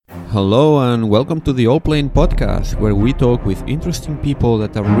Hello and welcome to the Allplane Podcast, where we talk with interesting people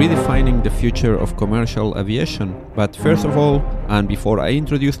that are redefining the future of commercial aviation. But first of all, and before I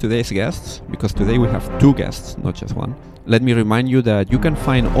introduce today's guests, because today we have two guests, not just one, let me remind you that you can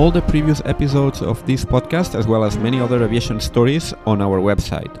find all the previous episodes of this podcast as well as many other aviation stories on our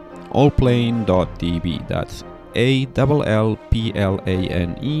website, allplane.tv. That's ALLPLANE.tv.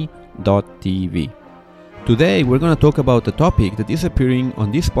 Today we're going to talk about a topic that is appearing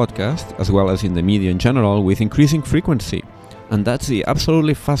on this podcast, as well as in the media in general, with increasing frequency, and that's the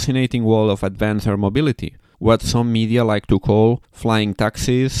absolutely fascinating world of advanced air mobility, what some media like to call flying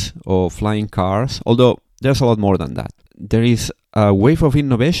taxis or flying cars, although there's a lot more than that. There is a wave of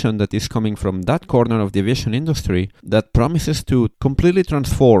innovation that is coming from that corner of the aviation industry that promises to completely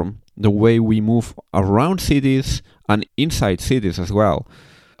transform the way we move around cities and inside cities as well.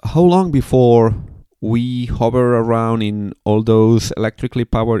 How long before we hover around in all those electrically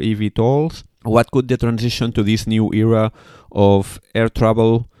powered eVTOLs? What could the transition to this new era of air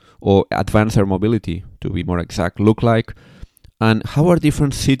travel or advanced air mobility, to be more exact, look like? And how are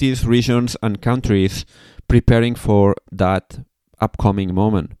different cities, regions, and countries preparing for that upcoming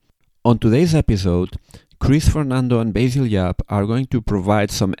moment? On today's episode, Chris Fernando and Basil Yap are going to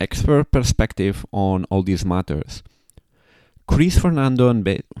provide some expert perspective on all these matters.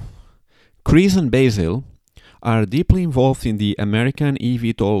 Chris and Basil are deeply involved in the American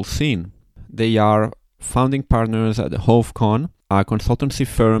eVTOL scene. They are founding partners at Hovecon, a consultancy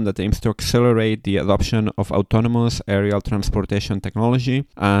firm that aims to accelerate the adoption of autonomous aerial transportation technology,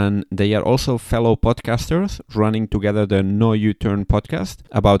 and they are also fellow podcasters running together the No U-Turn podcast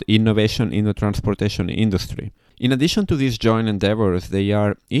about innovation in the transportation industry. In addition to these joint endeavors, they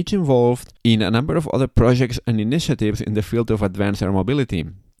are each involved in a number of other projects and initiatives in the field of advanced air mobility.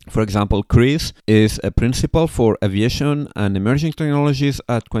 For example, Chris is a principal for aviation and emerging technologies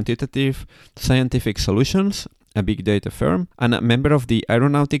at Quantitative Scientific Solutions, a big data firm, and a member of the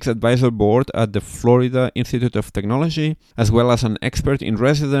Aeronautics Advisor Board at the Florida Institute of Technology, as well as an expert in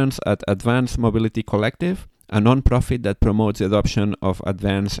residence at Advanced Mobility Collective, a nonprofit that promotes the adoption of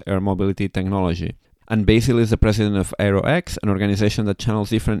advanced air mobility technology. And Basil is the president of AeroX, an organization that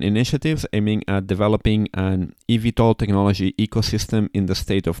channels different initiatives aiming at developing an eVTOL technology ecosystem in the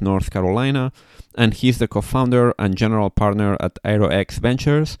state of North Carolina. And he's the co-founder and general partner at AeroX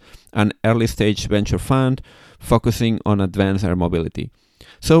Ventures, an early-stage venture fund focusing on advanced air mobility.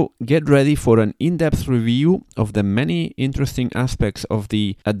 So get ready for an in-depth review of the many interesting aspects of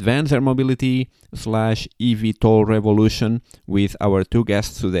the advanced air mobility / eVTOL revolution with our two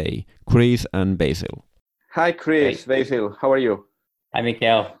guests today, Chris and Basil. Hi, Chris. Hey. Basil, how are you? Hi,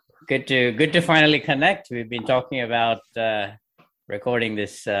 Mikhail. Good to finally connect. We've been talking about recording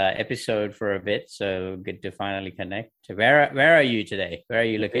this episode for a bit, so good to finally connect. Where are you today? Where are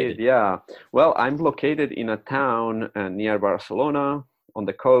you located? Yeah, well, I'm located in a town near Barcelona, on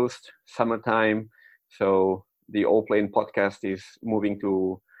the coast, summertime. So the Allplane Podcast is moving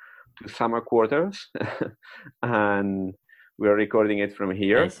to summer quarters, and we're recording it from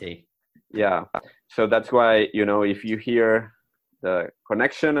here. I see. Yeah, so that's why, if you hear the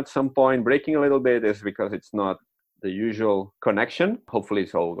connection at some point breaking a little bit, is because it's not the usual connection. Hopefully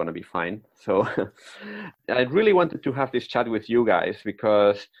it's all going to be fine. So I really wanted to have this chat with you guys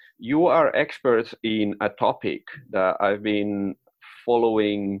because you are experts in a topic that I've been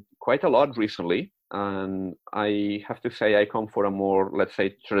following quite a lot recently, and I have to say I come from a more, let's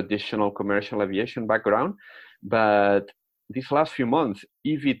say, traditional commercial aviation background, but these last few months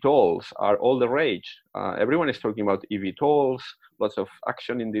eVTOLs are all the rage. Everyone is talking about eVTOLs, lots of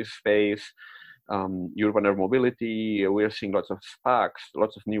action in this space, urban air mobility. We're seeing lots of SPACs,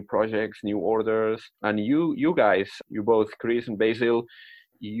 lots of new projects, new orders, and you guys, you both, Chris and Basil,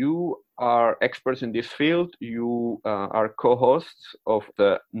 you are experts in this field. You are co-hosts of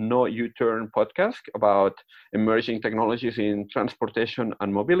the No U-Turn podcast about emerging technologies in transportation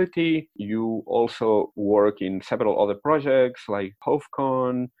and mobility. You also work in several other projects like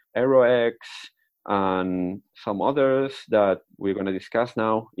Hovecon, AeroX, and some others that we're going to discuss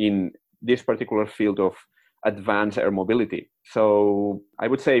now in this particular field of advanced air mobility. So I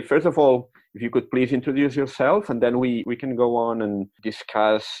would say, first of all, if you could please introduce yourself, and then we can go on and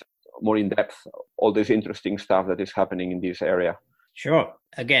discuss more in depth all this interesting stuff that is happening in this area. Sure.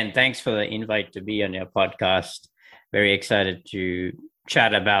 Again, thanks for the invite to be on your podcast. Very excited to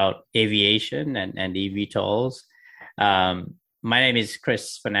chat about aviation and eVTOLs. My name is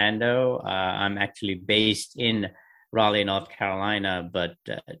Chris Fernando. I'm actually based in Raleigh, North Carolina, but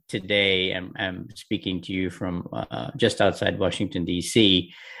today I'm speaking to you from just outside Washington,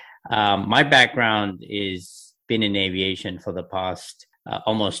 D.C. My background is been in aviation for the past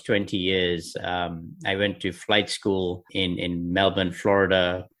almost 20 years. I went to flight school in Melbourne,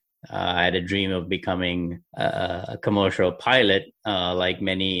 Florida. I had a dream of becoming a commercial pilot, like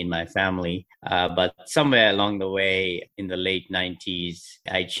many in my family. But somewhere along the way in the late 90s,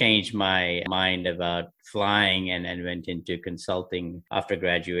 I changed my mind about flying and went into consulting after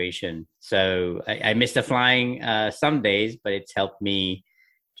graduation. So I missed the flying some days, but it's helped me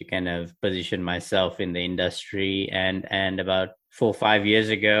to kind of position myself in the industry. And about 4 or 5 years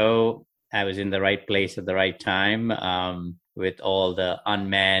ago, I was in the right place at the right time, with all the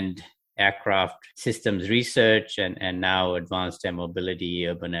unmanned aircraft systems research and now advanced air mobility,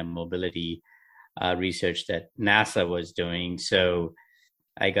 urban air mobility research that NASA was doing. So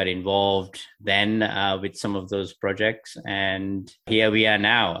I got involved then with some of those projects, and here we are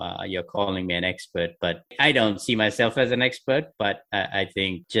now. You're calling me an expert, but I don't see myself as an expert, but I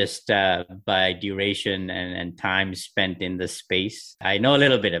think just by duration and time spent in the space, I know a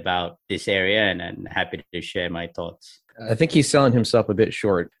little bit about this area, and I'm happy to share my thoughts. I think he's selling himself a bit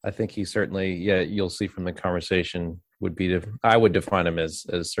short. I think he certainly, you'll see from the conversation, I would define him as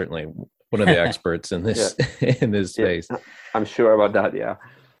certainly one of the experts in this in this space. Yeah, I'm sure about that. Yeah.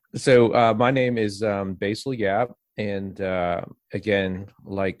 So my name is Basil Yap, and again,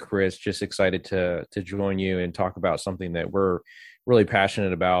 like Chris, just excited to join you and talk about something that we're really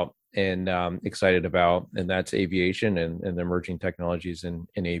passionate about and excited about, and that's aviation and the emerging technologies in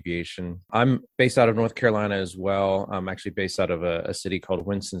aviation. I'm based out of North Carolina as well. I'm actually based out of a city called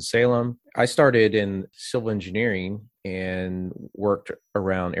Winston-Salem. I started in civil engineering and worked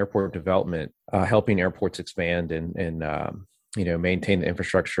around airport development, helping airports expand and maintain the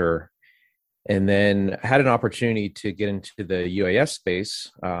infrastructure. And then had an opportunity to get into the UAS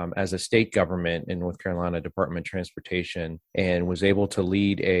space as a state government in North Carolina Department of Transportation, and was able to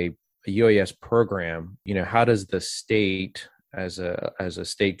lead a UAS program. How does the state as a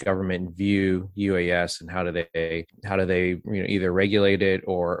state government view UAS, and how do they either regulate it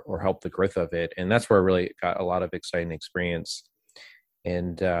or help the growth of it? And that's where I really got a lot of exciting experience.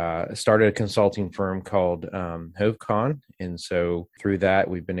 And started a consulting firm called Hovecon. And so through that,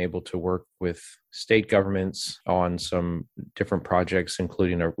 we've been able to work with state governments on some different projects,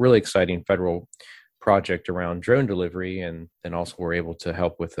 including a really exciting federal project around drone delivery. And then also we're able to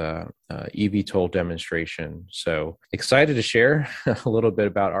help with a eVTOL demonstration. So excited to share a little bit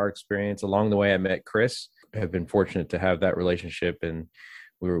about our experience. Along the way, I met Chris. I've been fortunate to have that relationship, and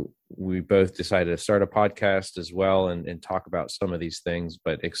we both decided to start a podcast as well and talk about some of these things,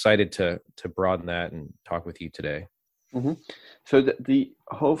 but excited to broaden that and talk with you today. Mm-hmm. So the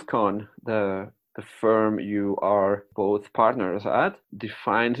Hovecon, the firm you are both partners at,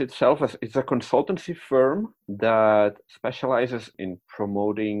 defines itself as it's a consultancy firm that specializes in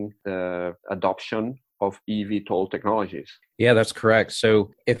promoting the adoption of eVTOL technologies. Yeah, that's correct.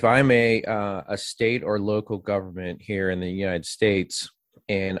 So if I'm a state or local government here in the United States,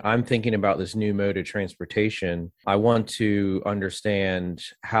 and I'm thinking about this new mode of transportation, I want to understand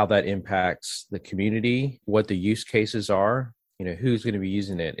how that impacts the community, what the use cases are, who's going to be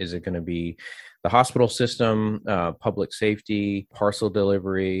using it. Is it going to be the hospital system, public safety, parcel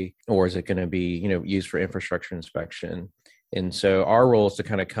delivery, or is it going to be, used for infrastructure inspection? And so our role is to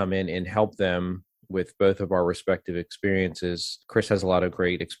kind of come in and help them with both of our respective experiences. Chris has a lot of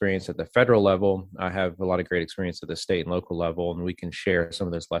great experience at the federal level. I have a lot of great experience at the state and local level, and we can share some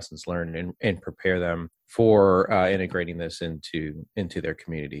of those lessons learned and prepare them for integrating this into their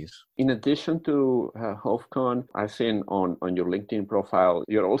communities. In addition to Hovecon, I've seen on your LinkedIn profile,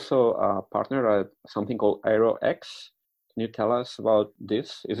 you're also a partner at something called AeroX. Can you tell us about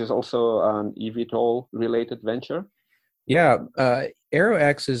this? Is this also an eVTOL related venture? Yeah,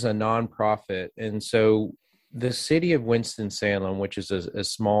 AeroX is a nonprofit, and so the city of Winston-Salem, which is a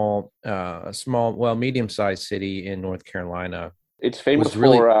small, medium-sized city in North Carolina, it's famous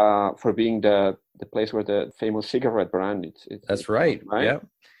for being the place where the famous cigarette brand. That's right. Yeah.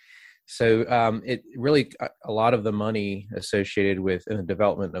 So it really, a lot of the money associated with the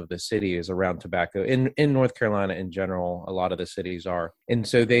development of the city is around tobacco. In North Carolina in general, a lot of the cities are, and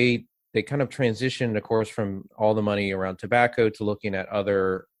so they kind of transitioned, of course, from all the money around tobacco to looking at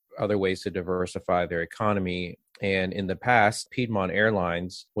other ways to diversify their economy. And in the past, Piedmont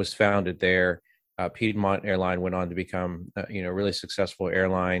Airlines was founded there. Piedmont Airline went on to become, a really successful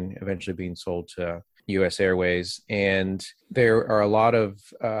airline, eventually being sold to U.S. Airways. And there are a lot of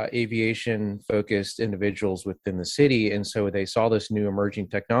aviation-focused individuals within the city. And so they saw this new emerging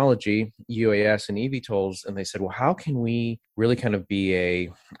technology, UAS and eVTOLs, and they said, well, how can we really kind of be a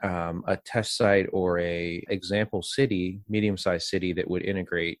test site or a example city, medium-sized city that would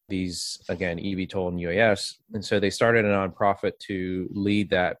integrate these, again, eVTOL and UAS. And so they started a nonprofit to lead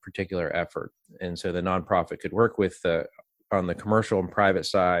that particular effort. And so the nonprofit could work with on the commercial and private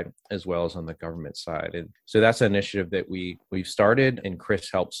side, as well as on the government side. And so that's an initiative that we've started, and Chris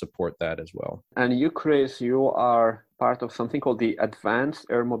helped support that as well. And you, Chris, you are part of something called the Advanced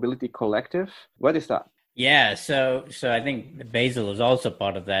Air Mobility Collective. What is that? Yeah, so I think Basil is also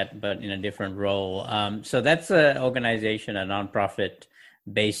part of that, but in a different role. So that's an organization, a nonprofit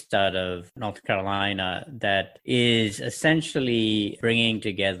based out of North Carolina that is essentially bringing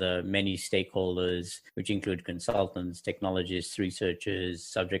together many stakeholders, which include consultants, technologists, researchers,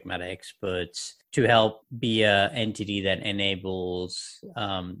 subject matter experts, to help be an entity that enables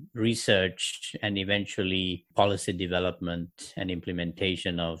research and eventually policy development and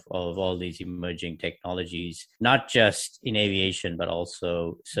implementation of all these emerging technologies, not just in aviation, but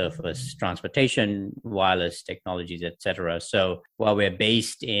also surface transportation, wireless technologies, etc. So while we're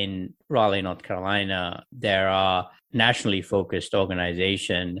based in Raleigh, North Carolina, there are nationally focused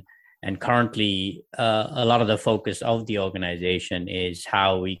organizations. And currently, a lot of the focus of the organization is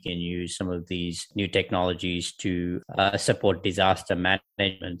how we can use some of these new technologies to support disaster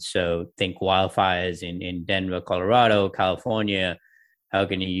management. So think wildfires in Denver, Colorado, California. How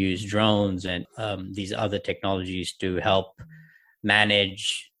can you use drones and these other technologies to help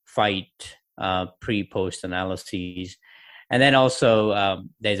manage, fight, pre-post analyses? And then also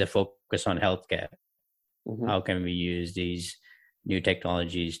there's a focus on healthcare. Mm-hmm. How can we use these new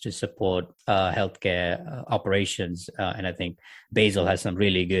technologies to support healthcare operations? And I think Basil has some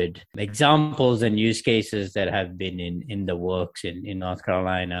really good examples and use cases that have been in the works in North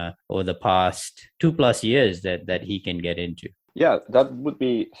Carolina over the past 2+ years that he can get into. Yeah, that would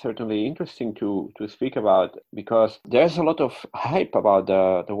be certainly interesting to speak about, because there's a lot of hype about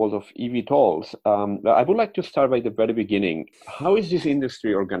the world of eVTOLs. But I would like to start by the very beginning. How is this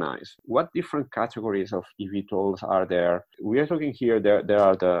industry organized? What different categories of eVTOLs are there? We are talking here, there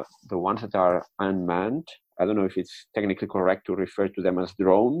are the ones that are unmanned. I don't know if it's technically correct to refer to them as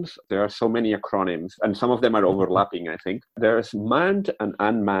drones. There are so many acronyms, and some of them are overlapping, I think. There's manned and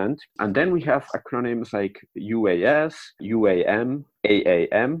unmanned. And then we have acronyms like UAS, UAM,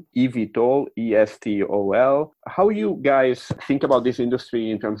 AAM, eVTOL, ESTOL. How you guys think about this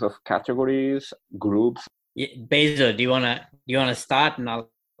industry in terms of categories, groups? Yeah, Basil, do you wanna start, and I'll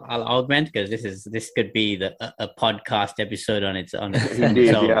augment, because this could be a podcast episode on its own.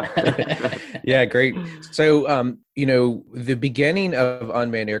 Indeed, yeah. Yeah, great. So, the beginning of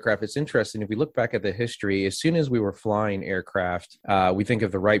unmanned aircraft, it's interesting. If we look back at the history, as soon as we were flying aircraft, we think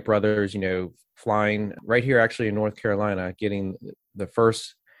of the Wright brothers, flying right here, actually in North Carolina, getting the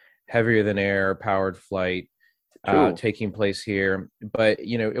first heavier than air powered flight taking place here. But,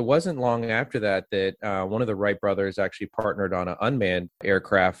 it wasn't long after that one of the Wright brothers actually partnered on an unmanned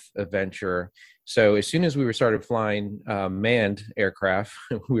aircraft venture. So as soon as we started flying manned aircraft,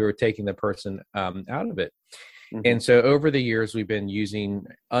 we were taking the person out of it. Mm-hmm. And so over the years, we've been using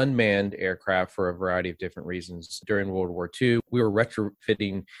unmanned aircraft for a variety of different reasons. During World War II, we were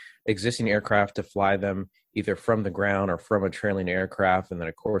retrofitting existing aircraft to fly them either from the ground or from a trailing aircraft. And then,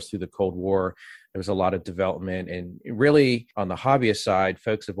 of course, through the Cold War, there was a lot of development. And really, on the hobbyist side,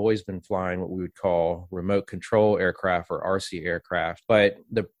 folks have always been flying what we would call remote control aircraft or RC aircraft. But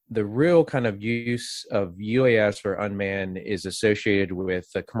the real kind of use of UAS or unmanned is associated with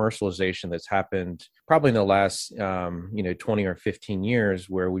the commercialization that's happened probably in the last 20 or 15 years,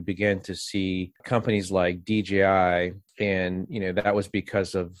 where we began to see companies like DJI, and that was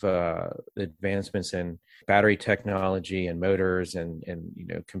because of advancements in battery technology and motors and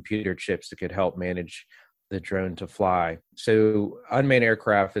computer chips that could help manage the drone to fly. So unmanned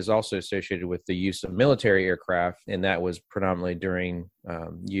aircraft is also associated with the use of military aircraft, and that was predominantly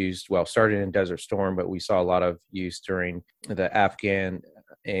started in Desert Storm, but we saw a lot of use during the Afghan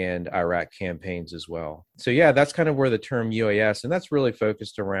and Iraq campaigns as well. So yeah, that's kind of where the term UAS, and that's really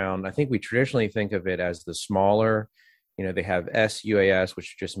focused around, I think we traditionally think of it as the smaller, they have SUAS,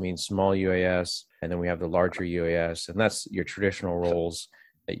 which just means small UAS, and then we have the larger UAS, and that's your traditional roles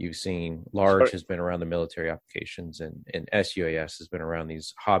that you've seen. Large has been around the military applications, and SUAS has been around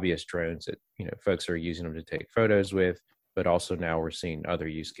these hobbyist drones that folks are using them to take photos with, but also now we're seeing other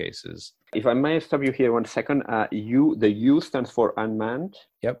use cases. If I may stop you here 1 second, the U stands for unmanned.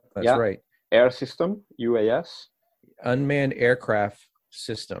 Yep, that's right. Air system, UAS. Unmanned aircraft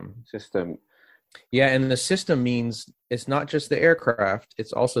system. Yeah, and the system means it's not just the aircraft,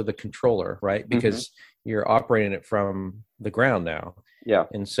 it's also the controller, right? Because you're operating it from the ground now. Yeah.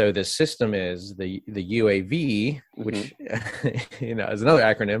 And so the system is the UAV, which is another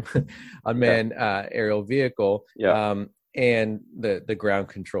acronym, unmanned aerial vehicle, and the ground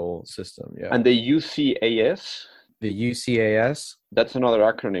control system. Yeah. And the UCAS? The UCAS? That's another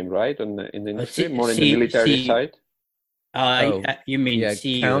acronym, right? In the industry, more in the military side? You mean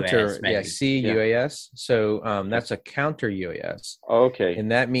CUAS? Counter, maybe. CUAS. So that's a counter UAS. Okay.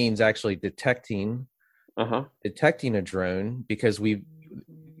 And that means actually detecting a drone, because we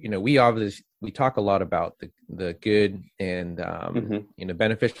obviously we talk a lot about the good and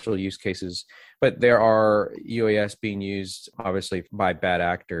beneficial use cases, but there are UAS being used obviously by bad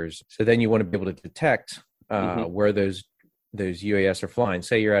actors. So then you want to be able to detect where those UAS are flying.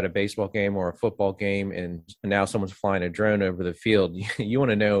 Say you're at a baseball game or a football game, and now someone's flying a drone over the field. You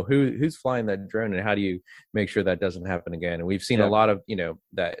want to know who's flying that drone, and how do you make sure that doesn't happen again? And we've seen a lot of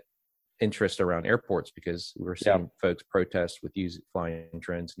that interest around airports, because we're seeing folks protest with flying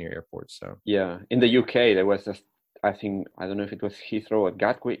drones near airports. So in the UK there was I don't know if it was Heathrow or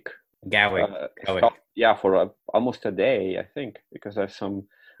Gatwick. For almost a day, I think, because there's some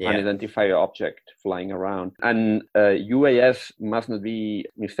unidentified object flying around. And UAS must not be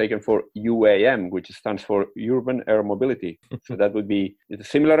mistaken for UAM, which stands for Urban Air Mobility. So that would be a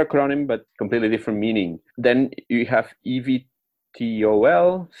similar acronym, but completely different meaning. Then you have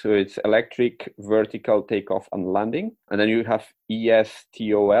eVTOL, so it's Electric Vertical Takeoff and Landing. And then you have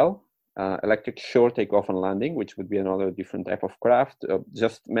ESTOL, Electric Shore Takeoff and Landing, which would be another different type of craft.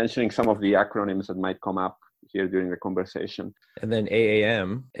 Just mentioning some of the acronyms that might come up here during the conversation. And then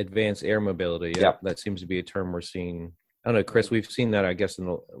AAM, Advanced Air Mobility. Yeah, that seems to be a term we're seeing. I don't know, Chris, we've seen that, I guess, in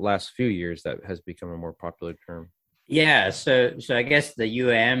the last few years that has become a more popular term. Yeah, so I guess the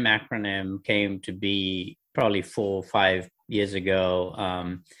UAM acronym came to be probably 4 or 5 years ago.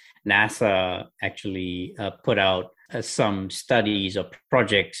 NASA actually put out some studies or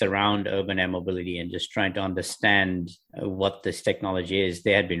projects around urban air mobility and just trying to understand what this technology is.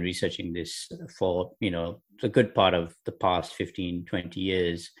 They had been researching this for, a good part of the past 15, 20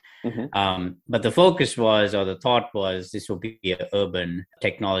 years. But the focus was, or the thought was, this will be an urban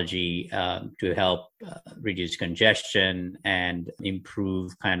technology to help reduce congestion and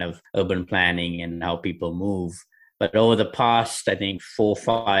improve kind of urban planning and how people move. But over the past, I think, 4 or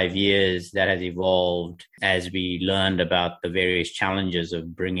 5 years, that has evolved as we learned about the various challenges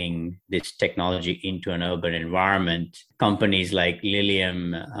of bringing this technology into an urban environment. Companies like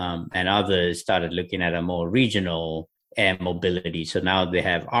Lilium and others started looking at a more regional air mobility. So now they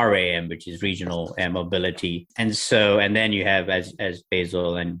have RAM, which is regional air mobility. And then you have, as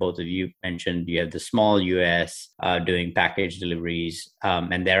Basil and both of you mentioned, you have the small US doing package deliveries.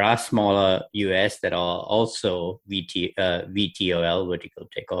 And there are smaller US that are also VTOL, vertical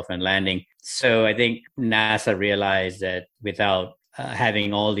takeoff and landing. So I think NASA realized that without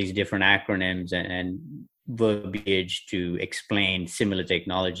having all these different acronyms and verbiage to explain similar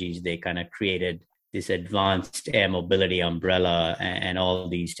technologies, they kind of created this advanced air mobility umbrella, and all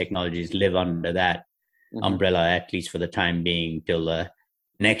these technologies live under that umbrella, at least for the time being, till the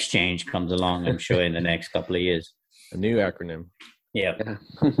next change comes along, I'm sure, in the next couple of years. A new acronym. Yeah.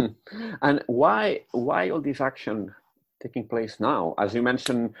 And why all this action taking place now? As you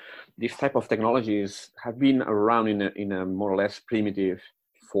mentioned, these type of technologies have been around in a more or less primitive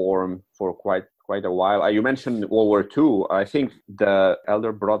form for quite a while. You mentioned World War II. I think the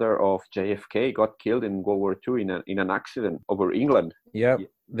elder brother of JFK got killed in World War II in an accident over England. Yep.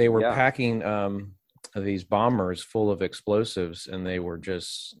 They were packing these bombers full of explosives, and they were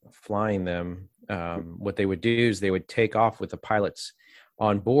just flying them. What they would do is they would take off with the pilots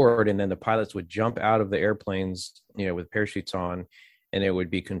on board, and then the pilots would jump out of the airplanes, with parachutes on, and it would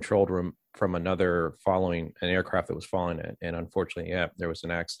be controlled from an aircraft that was following it. And unfortunately, there was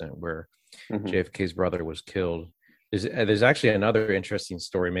an accident where JFK's brother was killed. There's actually another interesting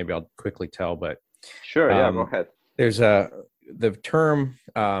story. Maybe I'll quickly tell, but sure, go ahead. There's the term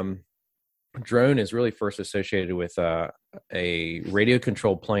drone is really first associated with a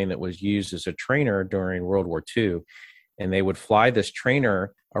radio-controlled plane that was used as a trainer during World War II, and they would fly this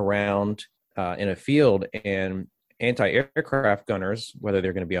trainer around in a field, and anti-aircraft gunners, whether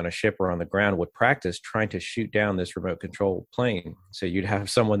they're going to be on a ship or on the ground, would practice trying to shoot down this remote control plane. So you'd have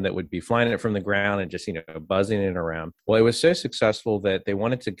someone that would be flying it from the ground and just, buzzing it around. Well, it was so successful that they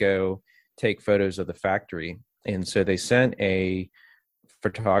wanted to go take photos of the factory. And so they sent a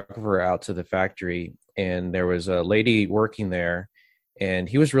photographer out to the factory, and there was a lady working there, and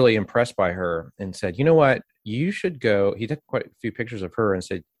he was really impressed by her and said, you know what, you should go. He took quite a few pictures of her and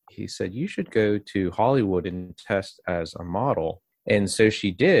said, he said, you should go to Hollywood and test as a model. And so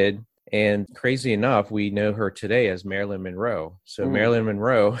she did. And crazy enough, we know her today as Marilyn Monroe. So Marilyn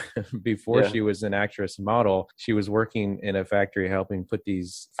Monroe, before she was an actress and model, she was working in a factory helping put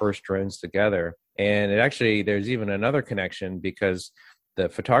these first drones together. And there's even another connection because the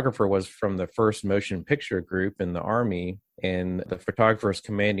photographer was from the first motion picture group in the Army, and the photographer's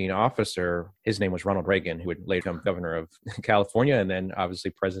commanding officer, his name was Ronald Reagan, who would later become governor of California and then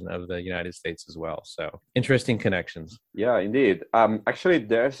obviously president of the United States as well. So interesting connections. Yeah, indeed. Actually,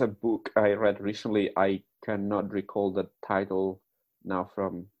 there's a book I read recently. I cannot recall the title now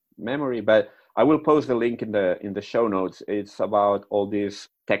from memory, but I will post the link in the show notes. It's about all these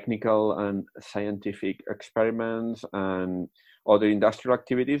technical and scientific experiments and other industrial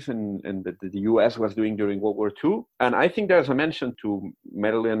activities that the US was doing during World War II. And I think there's a mention to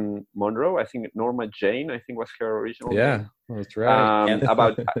Marilyn Monroe. I think Norma Jane, I think was her original name. That's right.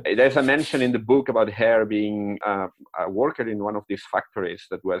 There's a mention in the book about her being a worker in one of these factories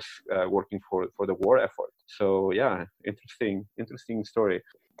that was working for the war effort. So yeah, interesting story.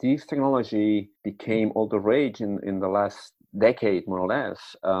 This technology became all the rage in the last decade, more or less,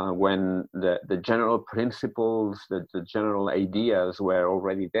 when the general principles, the general ideas were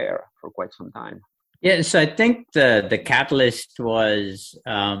already there for quite some time. Yeah, so I think the catalyst was,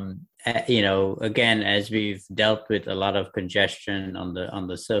 again, as we've dealt with a lot of congestion on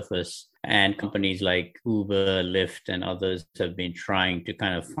the surface, and companies like Uber, Lyft, and others have been trying to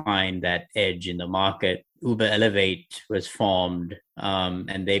kind of find that edge in the market. Uber Elevate was formed,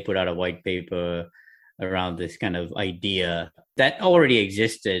 and they put out a white paper around this kind of idea that already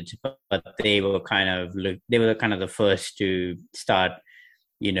existed, but they were kind of the first to start,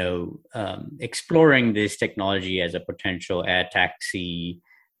 exploring this technology as a potential air taxi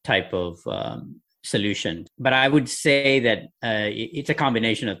type of solution. But I would say that it's a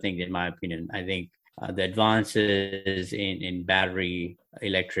combination of things, in my opinion. I think the advances in battery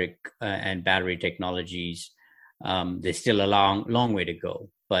electric and battery technologies, there's still a long way to go.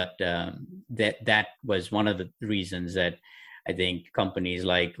 But that was one of the reasons that I think companies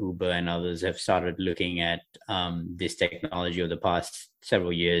like Uber and others have started looking at this technology over the past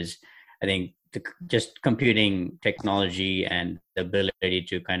several years. I think just computing technology and the ability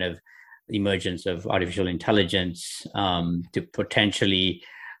to kind of emergence of artificial intelligence to potentially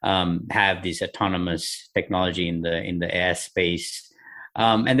have this autonomous technology in the airspace.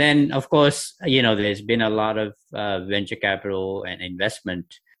 And then, of course, there's been a lot of venture capital and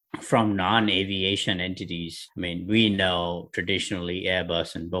investment from non-aviation entities. I mean, we know traditionally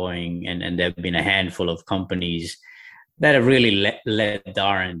Airbus and Boeing, and there have been a handful of companies that have really led the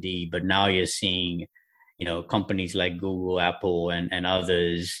R&D, but now you're seeing, companies like Google, Apple, and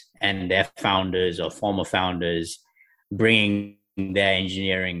others, and their founders or former founders bringing their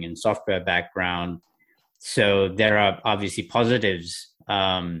engineering and software background. So there are obviously positives,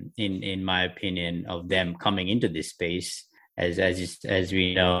 in my opinion, of them coming into this space. As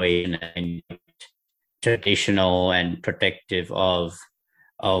we know, in traditional and protective of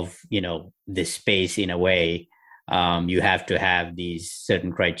this space in a way, you have to have these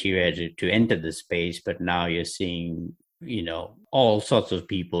certain criteria to enter the space. But now you're seeing all sorts of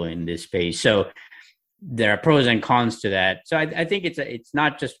people in this space. So there are pros and cons to that. So I think it's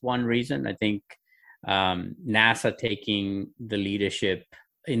not just one reason. I think NASA taking the leadership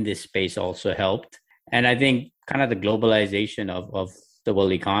in this space also helped. And I think kind of the globalization of the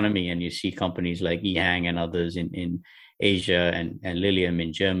world economy, and you see companies like EHang and others in Asia, and Lilium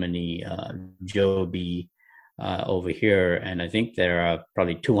in Germany, Joby over here. And I think there are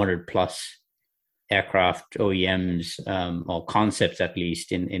probably 200 plus aircraft OEMs or concepts, at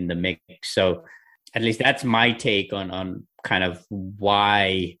least, in the mix. So at least that's my take on kind of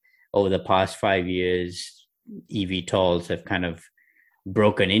why over the past 5 years, eVTOLs have kind of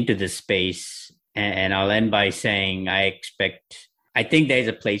broken into the space. And I'll end by saying I think there's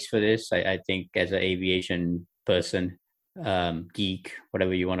a place for this. I think as an aviation person, geek,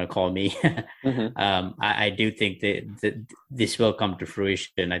 whatever you want to call me, I do think that this will come to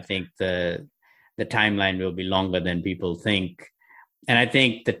fruition. I think the timeline will be longer than people think. And I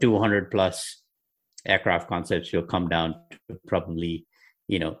think the 200 plus aircraft concepts will come down to probably,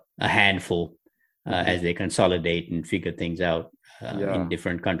 a handful as they consolidate and figure things out in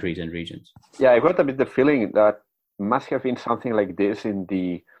different countries and regions. Yeah, I got a bit the feeling that must have been something like this in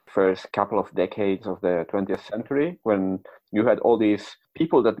the first couple of decades of the 20th century, when you had all these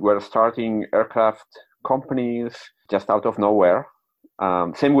people that were starting aircraft companies just out of nowhere.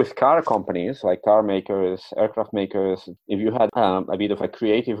 Same with car companies, like car makers, aircraft makers. If you had a bit of a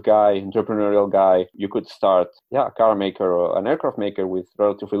creative guy, entrepreneurial guy, you could start, a car maker or an aircraft maker with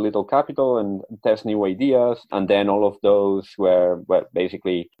relatively little capital and test new ideas. And then all of those were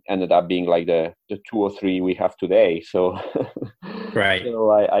basically ended up being like the 2 or 3 we have today. So, right.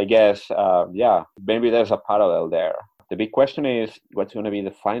 So I guess, maybe there's a parallel there. The big question is what's going to be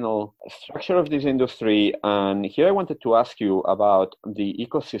the final structure of this industry. And here I wanted to ask you about the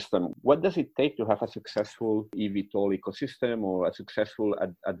ecosystem. What does it take to have a successful eVTOL ecosystem or a successful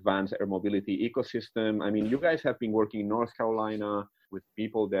advanced air mobility ecosystem? I mean, you guys have been working in North Carolina with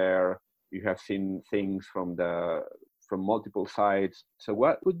people there. You have seen things from multiple sides. So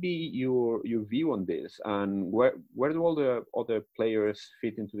what would be your view on this? And where do all the other players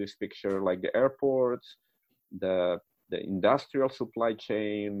fit into this picture, like the airports, the industrial supply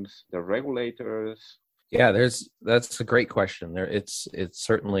chains, the regulators? Yeah, that's a great question. It's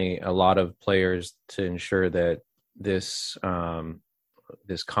certainly a lot of players to ensure that this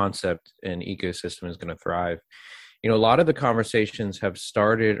concept and ecosystem is going to thrive. A lot of the conversations have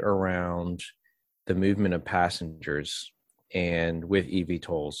started around the movement of passengers and with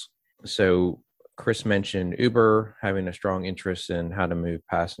eVTOLs. So Chris mentioned Uber having a strong interest in how to move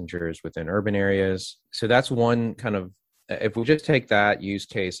passengers within urban areas. So that's one kind of, if we just take that use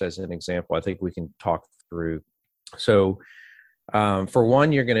case as an example, I think we can talk through. So for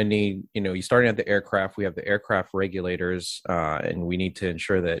one, you're going to need, you starting at the aircraft, we have the aircraft regulators, and we need to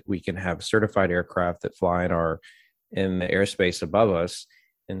ensure that we can have certified aircraft that fly in the airspace above us.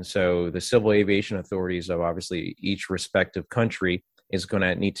 And so the civil aviation authorities of obviously each respective country is going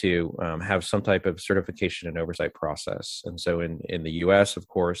to need to have some type of certification and oversight process. And so in the US, of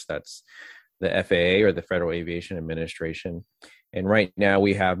course, that's the FAA, or the Federal Aviation Administration. And right now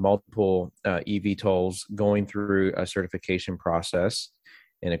we have multiple eVTOLs going through a certification process.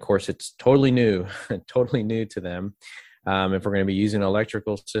 And of course, it's totally new, totally new to them. If we're going to be using an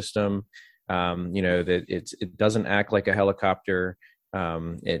electrical system, that it doesn't act like a helicopter,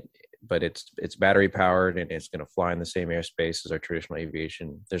 but it's battery powered and it's going to fly in the same airspace as our traditional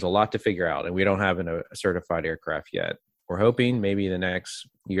aviation. There's a lot to figure out, and we don't have a certified aircraft yet. We're hoping maybe the next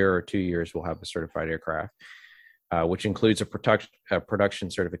year or 2 years we'll have a certified aircraft, which includes a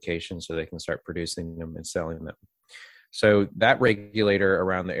production certification so they can start producing them and selling them. So that regulator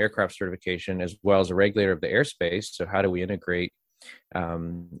around the aircraft certification, as well as a regulator of the airspace. So how do we integrate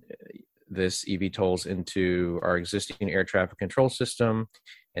this eVTOLs into our existing air traffic control system?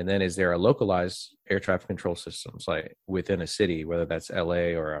 And then is there a localized air traffic control systems like within a city, whether that's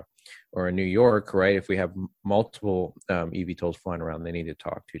LA or a New York, right? If we have multiple eVTOLs flying around, they need to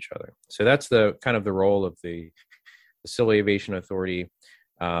talk to each other. So that's the kind of the role of the Civil Aviation Authority.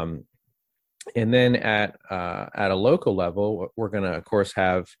 And then at a local level, we're going to, of course,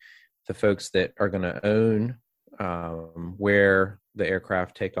 have the folks that are going to own where the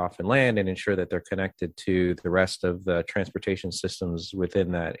aircraft take off and land and ensure that they're connected to the rest of the transportation systems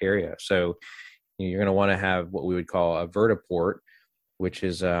within that area. So you're going to want to have what we would call a vertiport, which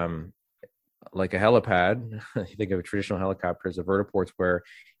is like a helipad. You think of a traditional helicopter as a vertiport where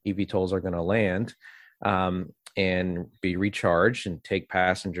eVTOLs are going to land and be recharged and take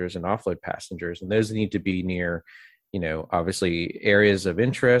passengers and offload passengers. And those need to be near, obviously areas of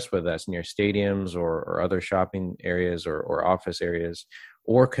interest, whether that's near stadiums or other shopping areas or office areas,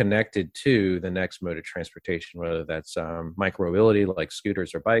 or connected to the next mode of transportation, whether that's micromobility like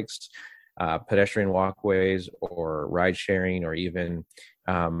scooters or bikes, pedestrian walkways or ride sharing, or even,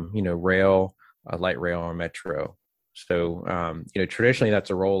 rail, light rail or metro. So, traditionally that's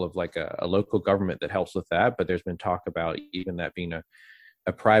a role of like a local government that helps with that, but there's been talk about even that being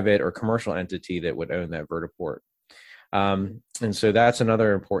a private or commercial entity that would own that vertiport. And so that's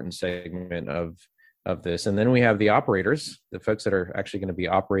another important segment of this. And then we have the operators, the folks that are actually going to be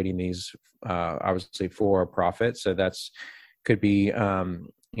operating these, obviously for profit. So could be, an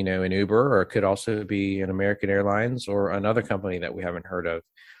Uber, or it could also be an American Airlines or another company that we haven't heard of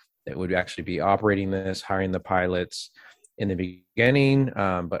that would actually be operating this, hiring the pilots in the beginning,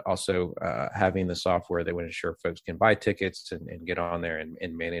 but also having the software that would ensure folks can buy tickets and get on there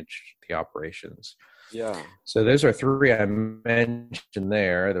and manage the operations. Yeah. So those are three I mentioned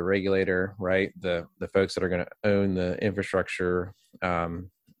there: the regulator, right? The folks that are going to own the infrastructure, and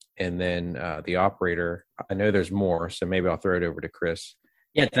then the operator. I know there's more, so maybe I'll throw it over to Chris.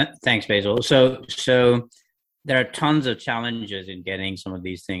 Yeah, thanks, Basil. So there are tons of challenges in getting some of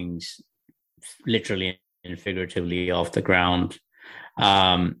these things literally and figuratively off the ground.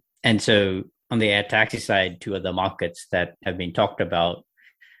 And so on the air taxi side, two of the markets that have been talked about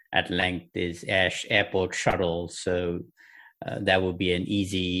at length is airport shuttles. So that would be an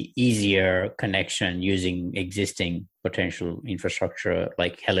easier connection using existing potential infrastructure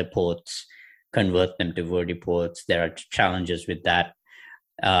like heliports, convert them to vertiports. There are challenges with that.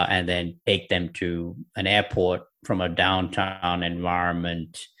 And then take them to an airport from a downtown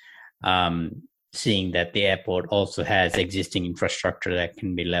environment, seeing that the airport also has existing infrastructure that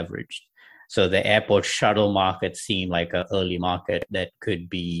can be leveraged. So the airport shuttle market seemed like an early market that could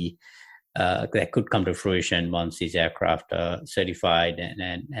be that could come to fruition once these aircraft are certified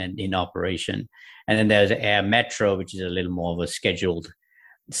and in operation. And then there's Air Metro, which is a little more of a scheduled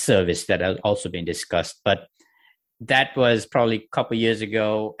service that has also been discussed. But that was probably a couple of years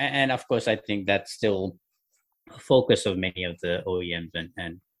ago. And of course, I think that's still a focus of many of the OEMs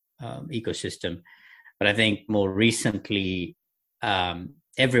and ecosystem. But I think more recently,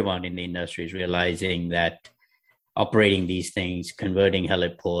 everyone in the industry is realizing that operating these things, converting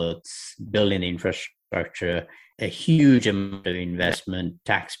heliports, building infrastructure, a huge amount of investment,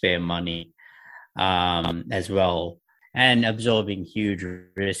 taxpayer money as well, and absorbing huge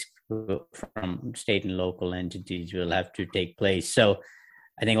risk from state and local entities will have to take place. So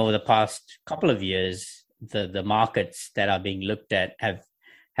I think over the past couple of years, the markets that are being looked at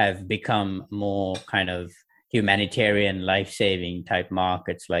have become more kind of humanitarian, life-saving type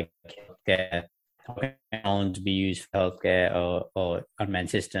markets like healthcare. How can drones be used for healthcare or unmanned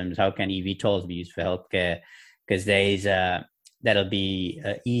systems? How can eVTOLs be used for healthcare? Because that'll be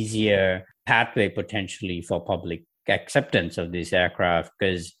an easier pathway potentially for public acceptance of this aircraft,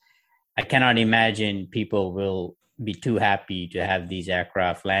 because I cannot imagine people will be too happy to have these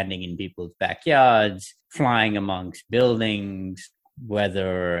aircraft landing in people's backyards, flying amongst buildings,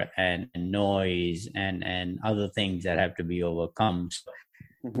 weather and noise and other things that have to be overcome.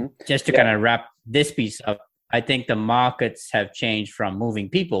 So just to kind of wrap this piece up, I think the markets have changed from moving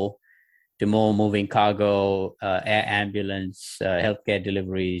people to more moving cargo, air ambulance, healthcare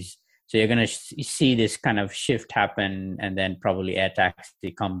deliveries. So you're going to see this kind of shift happen, and then probably air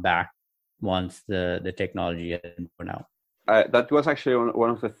taxi come back once the technology has been put out. That was actually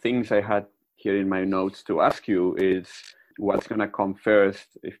one of the things I had here in my notes to ask you is what's going to come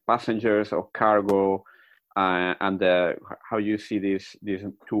first, if passengers or cargo, and how you see these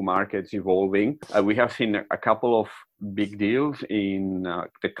two markets evolving. We have seen a couple of big deals in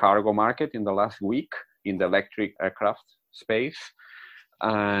the cargo market in the last week in the electric aircraft space.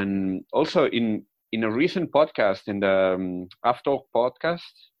 And also in a recent podcast, in the Aftalk podcast,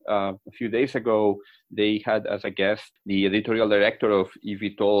 a few days ago, they had as a guest the editorial director of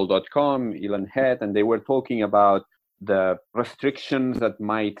eVTOL.com, Elon Head, and they were talking about the restrictions that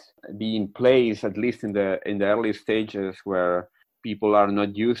might be in place, at least in the early stages where people are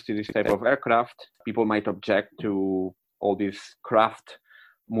not used to this type of aircraft. People might object to all this craft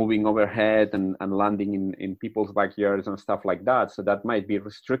moving overhead and landing in people's backyards and stuff like that. So that might be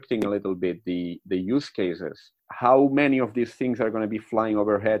restricting a little bit the use cases. How many of these things are going to be flying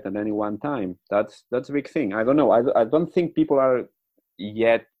overhead at any one time? That's a big thing. I don't know. I don't think people are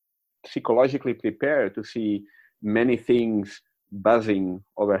yet psychologically prepared to see many things buzzing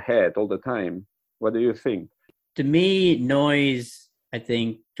overhead all the time. What do you think? To me, noise, I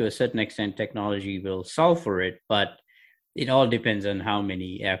think to a certain extent, technology will solve for it, but it all depends on how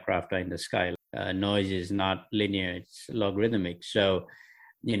many aircraft are in the sky. Noise is not linear, it's logarithmic. So,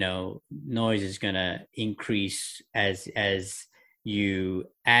 noise is going to increase as you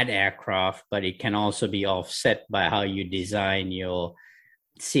add aircraft, but it can also be offset by how you design your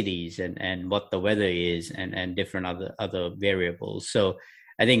cities and what the weather is and different other variables. So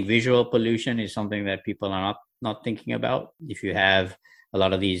I think visual pollution is something that people are not thinking about. If you have a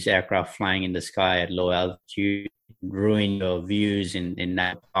lot of these aircraft flying in the sky at low altitude, ruin your views in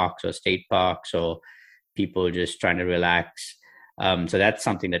national parks or state parks, or people just trying to relax. So that's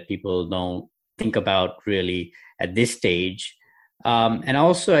something that people don't think about really at this stage. And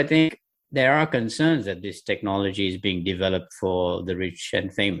also, I think there are concerns that this technology is being developed for the rich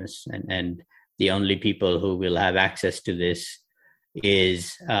and famous, and the only people who will have access to this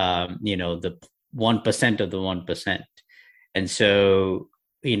is, the 1% of the 1%. And so,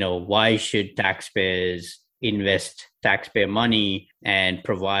 why should taxpayers invest taxpayer money and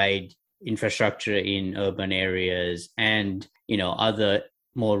provide infrastructure in urban areas and, other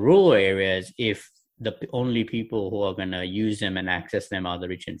more rural areas if the only people who are going to use them and access them are the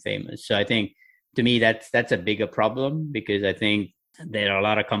rich and famous? So I think, to me, that's a bigger problem, because I think there are a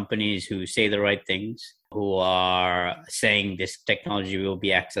lot of companies who say the right things, who are saying this technology will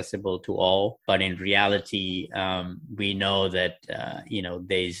be accessible to all. But in reality, we know that,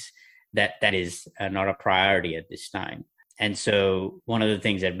 that is not a priority at this time. And so one of the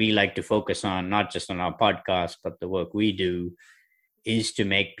things that we like to focus on, not just on our podcast, but the work we do, is to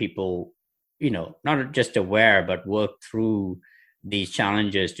make people, not just aware, but work through these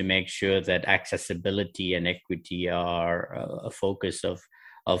challenges to make sure that accessibility and equity are a focus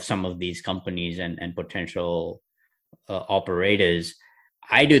of some of these companies and potential operators.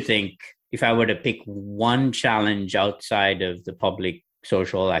 I do think if I were to pick one challenge outside of the public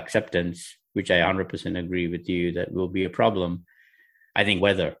social acceptance, which I 100% agree with you that will be a problem, I think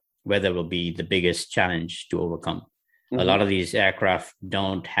weather will be the biggest challenge to overcome. Mm-hmm. A lot of these aircraft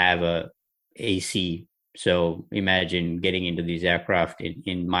don't have a AC. So imagine getting into these aircraft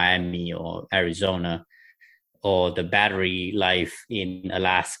in Miami or Arizona, or the battery life in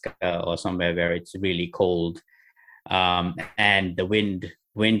Alaska or somewhere where it's really cold. And the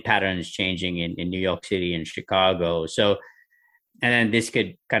wind patterns changing in New York City and Chicago. So, and then this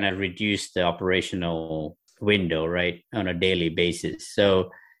could kind of reduce the operational window, right, on a daily basis. So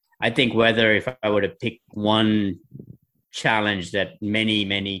I think whether if I were to pick one challenge that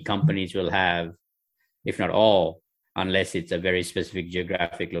many companies will have, if not all, unless it's a very specific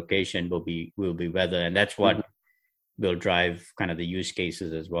geographic location, will be weather. And that's what will drive kind of the use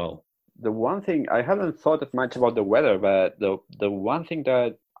cases as well. The one thing, I haven't thought that much about the weather, but the one thing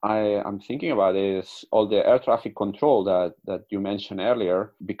that I'm thinking about is all the air traffic control that you mentioned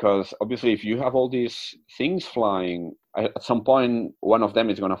earlier, because obviously if you have all these things flying, at some point one of them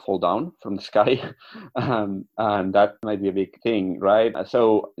is going to fall down from the sky, and that might be a big thing, right?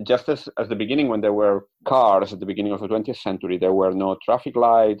 So just as the beginning, when there were cars at the beginning of the 20th century, there were no traffic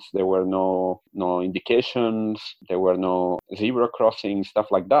lights, there were no indications, there were no zebra crossings,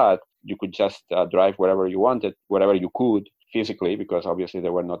 stuff like that. You could just drive wherever you wanted, wherever you could physically, because obviously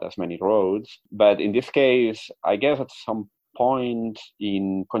there were not as many roads. But in this case, I guess at some point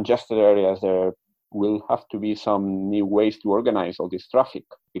in congested areas, there will have to be some new ways to organize all this traffic,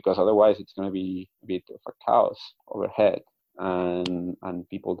 because otherwise it's going to be a bit of a chaos overhead, and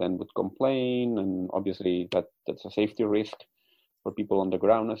people then would complain, and obviously that's a safety risk for people on the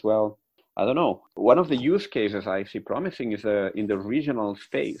ground as well. I don't know. One of the use cases I see promising is in the regional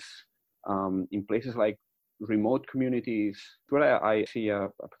space, in places like remote communities, where I see a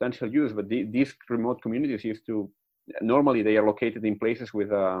potential use. But these remote communities normally they are located in places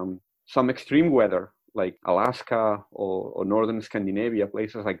with some extreme weather, like Alaska or northern Scandinavia,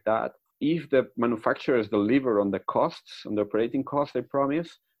 places like that. If the manufacturers deliver on the costs, on the operating costs they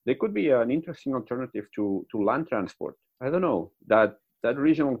promise, they could be an interesting alternative to land transport. I don't know, that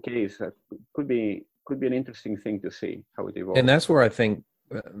regional case could be an interesting thing to see how it evolves. And that's where I think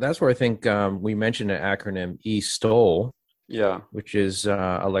we mentioned an acronym eVTOL, which is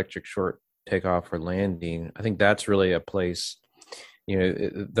electric short takeoff or landing. I think that's really a place.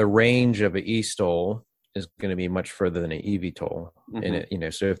 The range of an eVTOL is going to be much further than an eVTOL. Mm-hmm.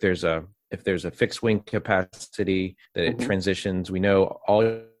 And so if there's a fixed wing capacity that it transitions, we know all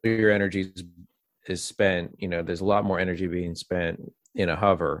your energy is spent. There's a lot more energy being spent in a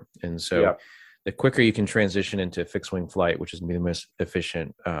hover, and so the quicker you can transition into fixed wing flight, which is going to be the most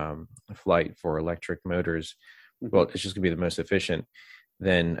efficient flight for electric motors, well, it's just going to be the most efficient,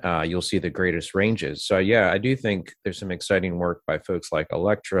 then you'll see the greatest ranges. So I do think there's some exciting work by folks like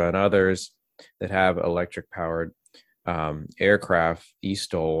Electra and others that have electric powered aircraft,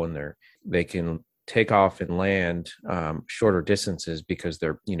 eVTOL, and they can take off and land shorter distances, because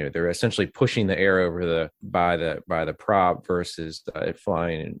they're essentially pushing the air over by the prop versus it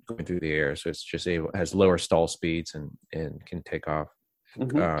flying and going through the air. So it's just has lower stall speeds and can take off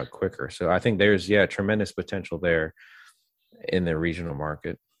quicker. So I think there's tremendous potential there in the regional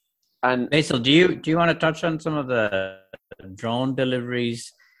market. And Basil, do you want to touch on some of the drone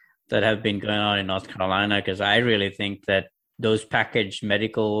deliveries that have been going on in North Carolina? Because I really think that those packaged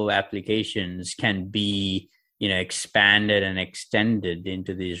medical applications can be, expanded and extended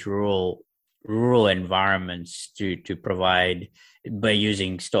into these rural environments to provide, by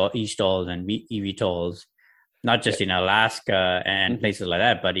using eVTOLs and eVTOLs, not just in Alaska and places like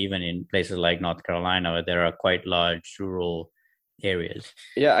that, but even in places like North Carolina, where there are quite large rural areas.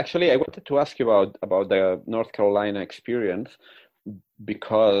 Yeah, actually, I wanted to ask you about the North Carolina experience,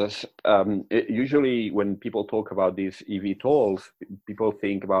 because usually when people talk about these eVTOLs, people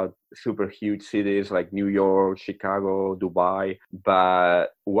think about super huge cities like New York, Chicago, Dubai. But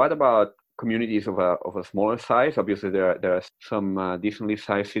what about communities of a smaller size? Obviously, there are some decently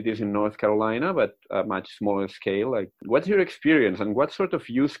sized cities in North Carolina, but a much smaller scale. Like, what's your experience, and what sort of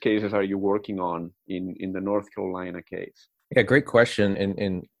use cases are you working on in the North Carolina case? Yeah, great question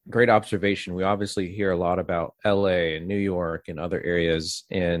and great observation. We obviously hear a lot about LA and New York and other areas,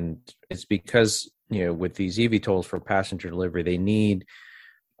 and it's because with these eVTOLs for passenger delivery, they need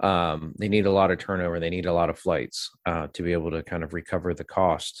a lot of turnover. They need a lot of flights to be able to kind of recover the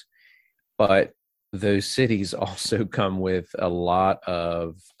cost. But those cities also come with a lot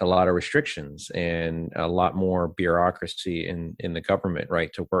of restrictions and a lot more bureaucracy in the government,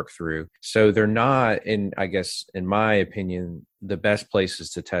 right, to work through. So they're not, I guess, in my opinion, the best places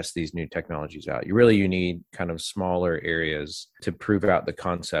to test these new technologies out. You need kind of smaller areas to prove out the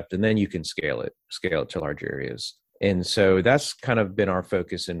concept, and then you can scale it to larger areas. And so that's kind of been our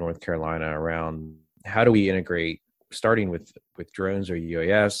focus in North Carolina around how do we integrate, starting with drones or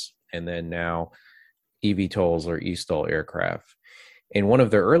UAS, and then now eVTOLs or eSTOL aircraft. And one of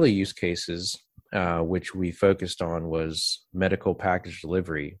the early use cases, which we focused on, was medical package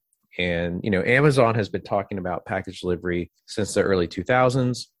delivery. And, Amazon has been talking about package delivery since the early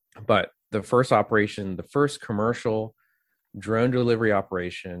 2000s, but the first commercial drone delivery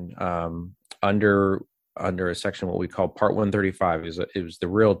operation under a section, what we call Part 135, it was the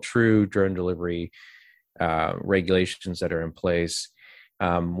real true drone delivery regulations that are in place,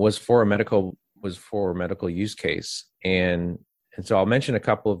 was for a medical use case. And so I'll mention a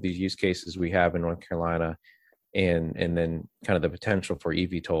couple of these use cases we have in North Carolina, and then kind of the potential for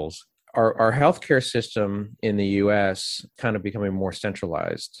eVTOLs. Our healthcare system in the U.S. kind of becoming more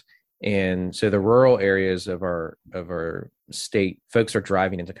centralized. And so the rural areas of our state, folks are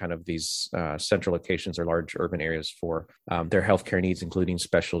driving into kind of these central locations or large urban areas for their healthcare needs, including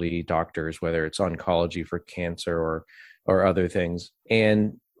specialty doctors, whether it's oncology for cancer or other things.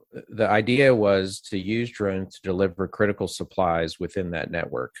 And the idea was to use drones to deliver critical supplies within that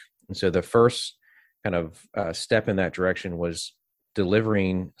network. And so the first kind of step in that direction was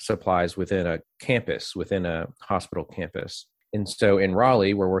delivering supplies within a campus, within a hospital campus. And so in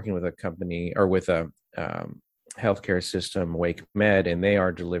Raleigh, we're working with a company or with a healthcare system, Wake Med, and they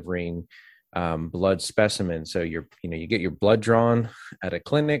are delivering blood specimens. So you get your blood drawn at a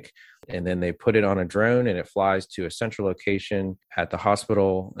clinic, and then they put it on a drone and it flies to a central location at the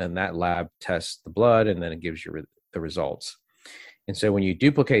hospital, and that lab tests the blood, and then it gives you the results. And so when you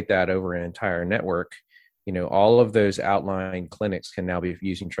duplicate that over an entire network, all of those outlying clinics can now be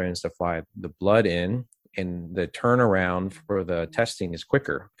using drones to fly the blood in, and the turnaround for the testing is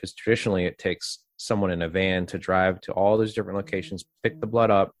quicker, because traditionally it takes someone in a van to drive to all those different locations, pick the blood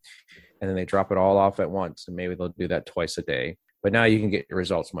up, and then they drop it all off at once. And maybe they'll do that twice a day. But now you can get your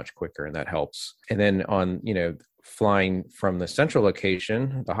results much quicker, and that helps. And then on, flying from the central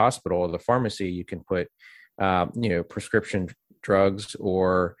location, the hospital or the pharmacy, you can put, prescription drugs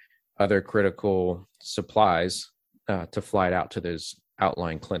or other critical supplies to fly it out to those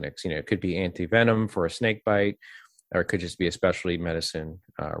outlying clinics. It could be anti-venom for a snake bite, or it could just be a specialty medicine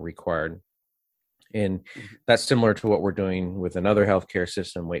required. And that's similar to what we're doing with another healthcare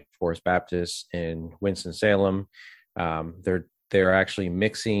system, Wake Forest Baptist in Winston-Salem. They're actually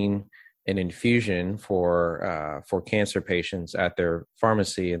mixing an infusion for cancer patients at their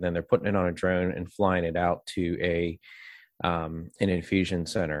pharmacy, and then they're putting it on a drone and flying it out to an infusion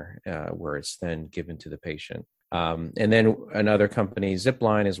center where it's then given to the patient. And then another company,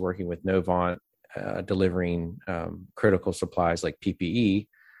 Zipline, is working with Novant, delivering critical supplies like PPE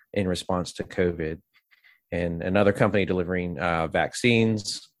in response to COVID. And another company delivering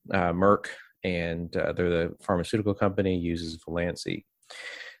vaccines, Merck, and they're the pharmaceutical company, uses Valancy.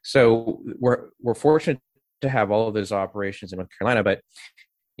 So we're fortunate to have all of those operations in North Carolina, but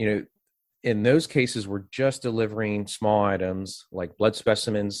in those cases, we're just delivering small items like blood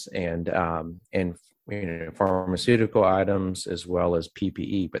specimens and pharmaceutical items, as well as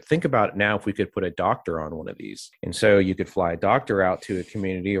PPE. But think about it now, if we could put a doctor on one of these. And so you could fly a doctor out to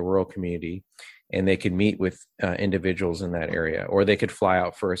a rural community, and they could meet with individuals in that area, or they could fly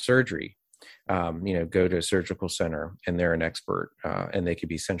out for a surgery, go to a surgical center, and they're an expert, and they could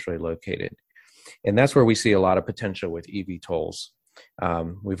be centrally located. And that's where we see a lot of potential with eVTOLs.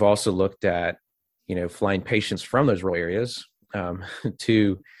 We've also looked at, flying patients from those rural areas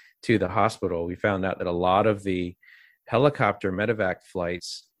to the hospital. We found out that a lot of the helicopter medevac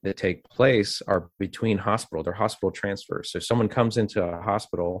flights that take place are between hospital. They're hospital transfers. So someone comes into a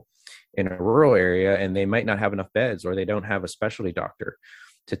hospital in a rural area, and they might not have enough beds, or they don't have a specialty doctor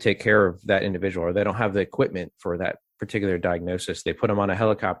to take care of that individual, or they don't have the equipment for that particular diagnosis. They put them on a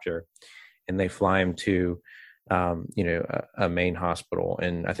helicopter and they fly them to a main hospital.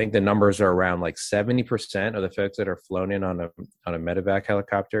 And I think the numbers are around like 70% of the folks that are flown in on a medevac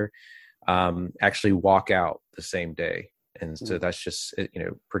helicopter actually walk out the same day. And so that's just,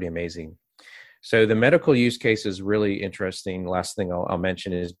 pretty amazing. So the medical use case is really interesting. Last thing I'll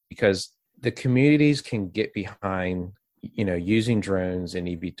mention is because the communities can get behind using drones and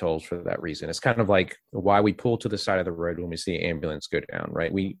eVTOLs for that reason. It's kind of like why we pull to the side of the road when we see an ambulance go down,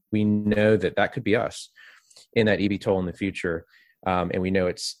 right? We know that could be us in that eVTOL in the future, and we know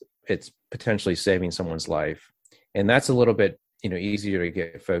it's potentially saving someone's life, and that's a little bit easier to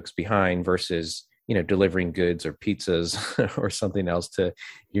get folks behind versus delivering goods or pizzas or something else to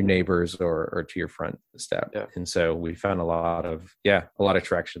your neighbors or to your front step. Yeah. And so we found a lot of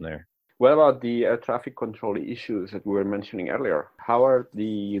traction there. What about the air traffic control issues that we were mentioning earlier? How are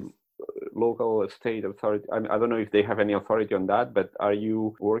the local state authority? I don't know if they have any authority on that, but are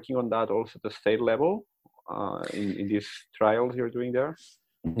you working on that also at the state level in these trials you're doing there?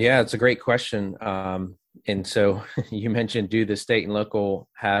 Yeah, it's a great question. And so you mentioned, do the state and local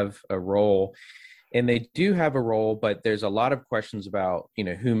have a role? And they do have a role, but there's a lot of questions about,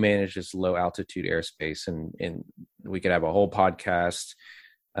 who manages low altitude airspace. And we could have a whole podcast.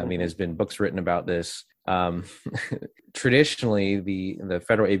 I mean, there's been books written about this. Traditionally, the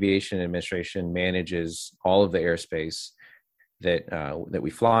Federal Aviation Administration manages all of the airspace that we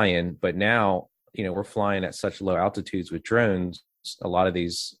fly in. But now, we're flying at such low altitudes with drones. A lot of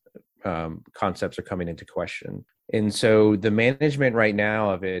these concepts are coming into question. And so the management right now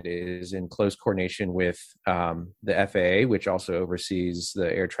of it is in close coordination with the FAA, which also oversees the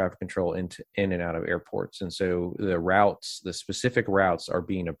air traffic control in and out of airports. And so the specific routes are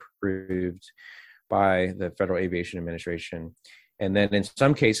being approved by the Federal Aviation Administration. And then in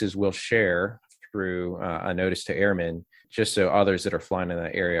some cases, we'll share through a notice to airmen, just so others that are flying in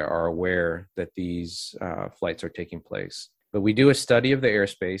that area are aware that these flights are taking place. But we do a study of the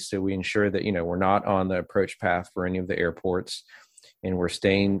airspace, so we ensure that we're not on the approach path for any of the airports, and we're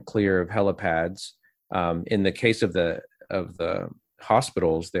staying clear of helipads. In the case of the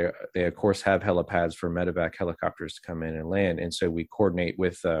hospitals, they of course have helipads for medevac helicopters to come in and land, and so we coordinate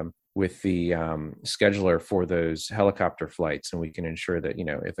with the scheduler for those helicopter flights, and we can ensure that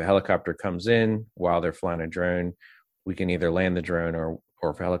if a helicopter comes in while they're flying a drone, we can either land the drone or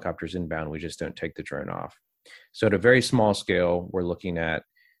if a helicopter's inbound, we just don't take the drone off. So at a very small scale, we're looking at,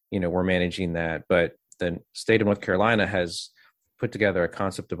 we're managing that. But the state of North Carolina has put together a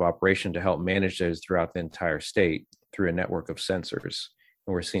concept of operation to help manage those throughout the entire state through a network of sensors.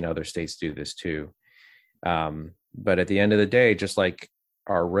 And we're seeing other states do this too. But at the end of the day, just like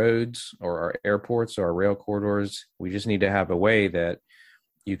our roads or our airports or our rail corridors, we just need to have a way that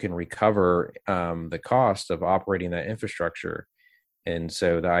you can recover the cost of operating that infrastructure. And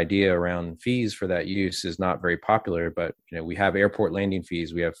so the idea around fees for that use is not very popular, but we have airport landing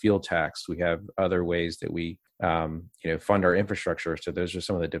fees, we have fuel tax, we have other ways that we fund our infrastructure. So those are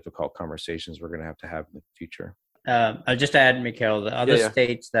some of the difficult conversations we're going to have in the future. I'll just add, Mikhail, the other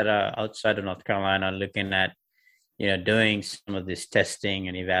states that are outside of North Carolina are looking at doing some of this testing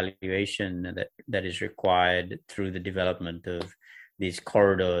and evaluation that is required through the development of these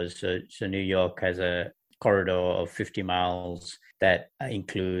corridors. So New York has a corridor of 50 miles that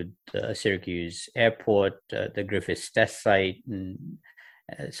include Syracuse Airport, the Griffiths Test Site, and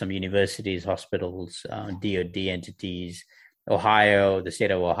some universities, hospitals, DoD entities. The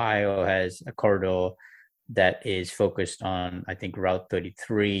state of Ohio has a corridor that is focused on, I think, Route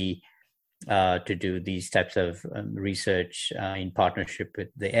 33 to do these types of research in partnership with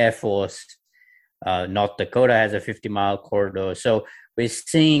the Air Force. North Dakota has a 50-mile corridor. So we're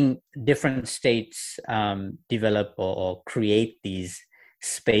seeing different states develop or create these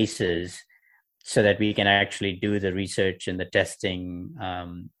spaces so that we can actually do the research and the testing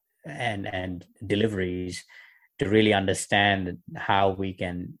and deliveries to really understand how we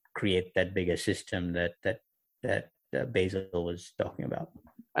can create that bigger system that Basil was talking about.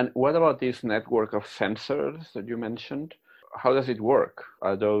 And what about this network of sensors that you mentioned? How does it work?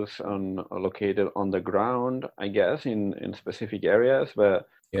 Are those located on the ground, I guess, in specific areas? But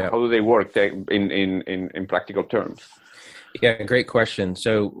how do they work in practical terms? Yeah, great question.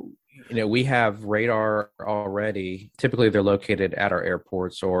 So, we have radar already. Typically, they're located at our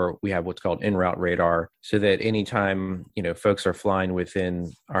airports, or we have what's called en route radar, so that anytime, folks are flying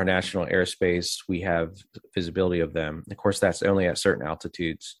within our national airspace, we have visibility of them. Of course, that's only at certain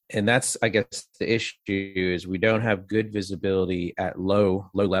altitudes. And that's, I guess, the issue is we don't have good visibility at low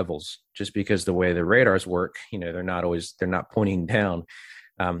levels, just because the way the radars work, they're not pointing down.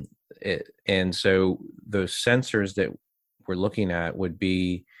 And so those sensors that we're looking at would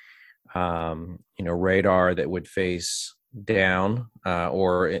be radar that would face down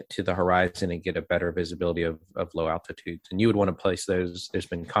or to the horizon and get a better visibility of low altitudes. And you would want to place those. There's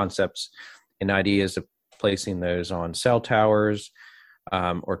been concepts and ideas of placing those on cell towers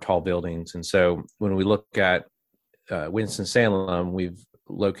or tall buildings. And so when we look at Winston-Salem, we've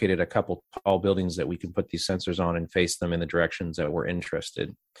located a couple tall buildings that we can put these sensors on and face them in the directions that we're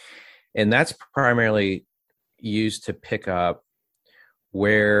interested. And that's primarily used to pick up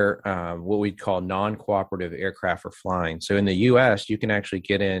where what we'd call non-cooperative aircraft are flying. So in the U.S., you can actually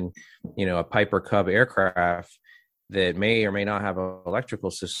get in, a Piper Cub aircraft that may or may not have an electrical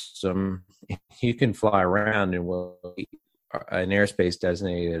system. You can fly around in an airspace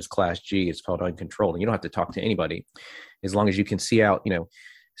designated as Class G. It's called uncontrolled, and you don't have to talk to anybody, as long as you can see out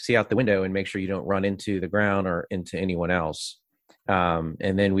the window and make sure you don't run into the ground or into anyone else.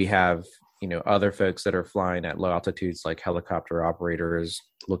 And then we have other folks that are flying at low altitudes, like helicopter operators,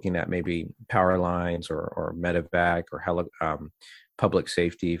 looking at maybe power lines or medevac or public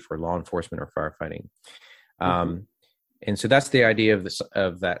safety for law enforcement or firefighting. And so that's the idea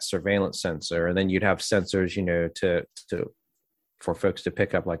of that surveillance sensor. And then you'd have sensors, for folks to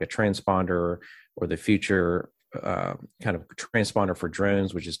pick up, like a transponder, or the future kind of transponder for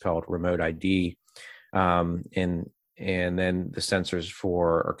drones, which is called remote ID. And then the sensors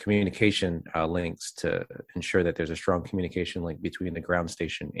for our communication links to ensure that there's a strong communication link between the ground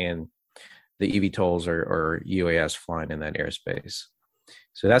station and the eVTOLs or UAS flying in that airspace.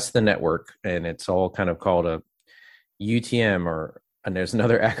 So that's the network, and it's all kind of called a UTM, and there's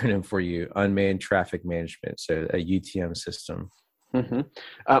another acronym for you, unmanned traffic management. So a UTM system. Mm-hmm.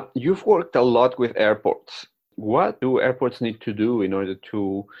 You've worked a lot with airports. What do airports need to do in order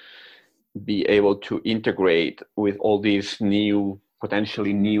to be able to integrate with all these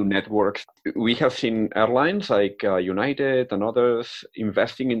potentially new networks? We have seen airlines like United and others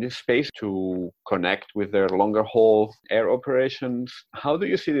investing in this space to connect with their longer haul air operations. How do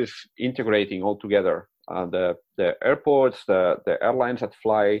you see this integrating all together? The airports, the airlines that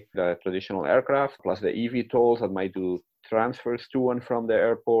fly the traditional aircraft, plus the eVTOLs that might do transfers to and from the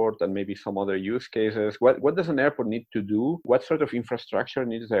airport, and maybe some other use cases. What does an airport need to do? What sort of infrastructure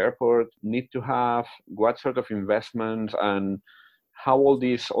needs the airport need to have? What sort of investments, and how all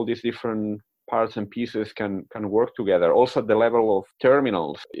these different parts and pieces can work together? Also at the level of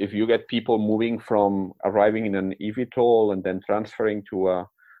terminals, if you get people moving from arriving in an eVTOL and then transferring to an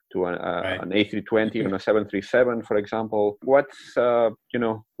A320 and a 737, for example, what's the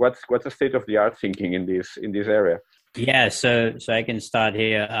state of the art thinking in this area? Yeah, so I can start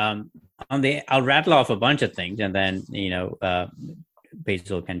here. I'll rattle off a bunch of things, and then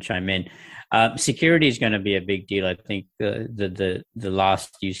Basil can chime in. Security is going to be a big deal. I think the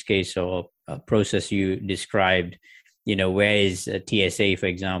last use case or process you described, where is TSA, for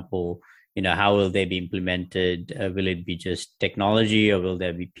example? How will they be implemented? Will it be just technology, or will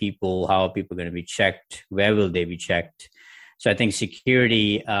there be people? How are people going to be checked? Where will they be checked? So I think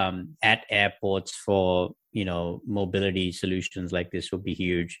security at airports for mobility solutions like this will be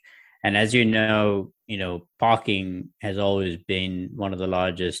huge. And as parking has always been one of the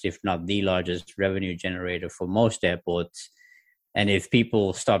largest, if not the largest, revenue generator for most airports. And if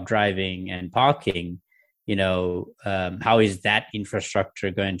people stop driving and parking, how is that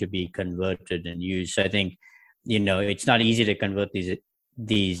infrastructure going to be converted and used? So I think, it's not easy to convert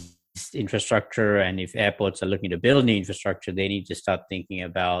these infrastructure. And if airports are looking to build new infrastructure, they need to start thinking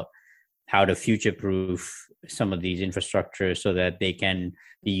about how to future-proof some of these infrastructures so that they can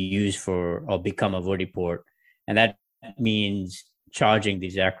be used for or become a vertiport. And that means charging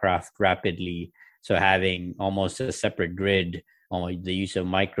these aircraft rapidly. So having almost a separate grid, or the use of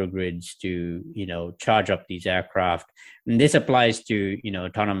microgrids to, charge up these aircraft. And this applies to,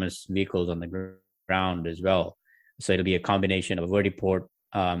 autonomous vehicles on the ground as well. So it'll be a combination of a vertiport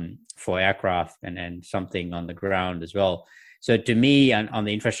for aircraft and something on the ground as well. So to me, on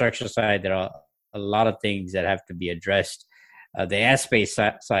the infrastructure side, there are a lot of things that have to be addressed. The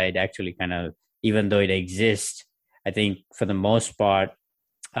airspace side actually kind of, even though it exists, I think for the most part,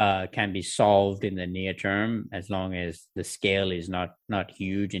 can be solved in the near term, as long as the scale is not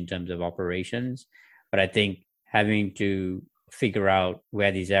huge in terms of operations. But I think having to figure out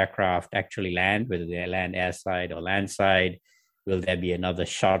where these aircraft actually land, whether they land airside or landside, will there be another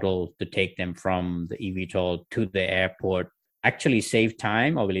shuttle to take them from the eVTOL to the airport, actually save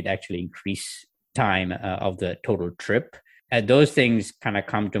time, or will it actually increase time of the total trip? Those things kind of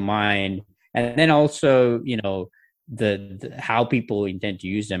come to mind. And then also, the how people intend to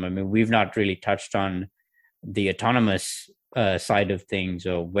use them. I mean, we've not really touched on the autonomous side of things,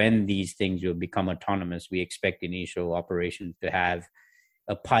 or when these things will become autonomous. We expect initial operations to have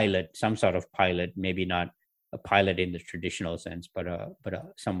a pilot, some sort of pilot, maybe not a pilot in the traditional sense, but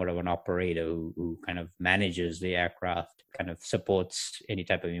somewhat of an operator who kind of manages the aircraft, kind of supports any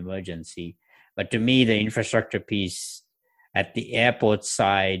type of emergency. But to me, the infrastructure piece at the airport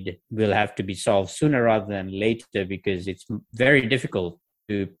side will have to be solved sooner rather than later, because it's very difficult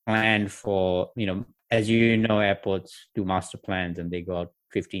plan for, as you know, airports do master plans and they go out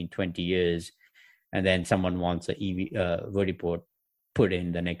 15, 20 years, and then someone wants a vertiport put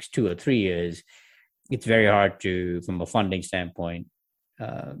in the next 2 or 3 years. It's very hard to, from a funding standpoint,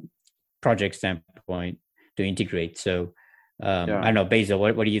 project standpoint, to integrate. So I don't know, Basil,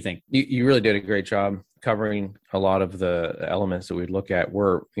 what do you think? You really did a great job covering a lot of the elements that we'd look at.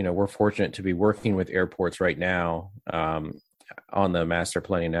 We're fortunate to be working with airports right now on the master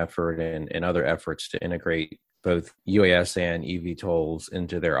planning effort and other efforts to integrate both UAS and eVTOLs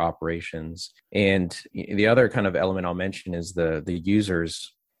into their operations. And the other kind of element I'll mention is the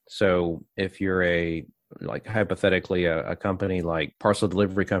users. So if you're hypothetically a company like parcel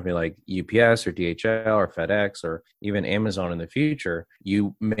delivery company like UPS or DHL or FedEx or even Amazon in the future,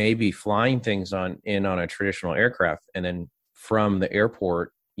 you may be flying things on a traditional aircraft, and then from the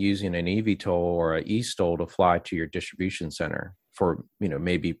airport using an eVTOL or an eSTOL to fly to your distribution center for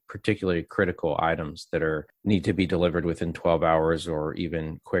maybe particularly critical items that need to be delivered within 12 hours or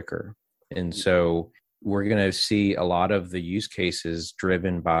even quicker. And so we're going to see a lot of the use cases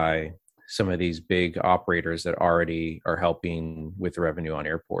driven by some of these big operators that already are helping with the revenue on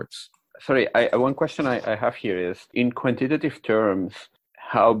airports. Sorry, one question I have here is, in quantitative terms,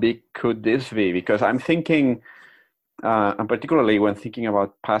 how big could this be? Because I'm thinking, and particularly when thinking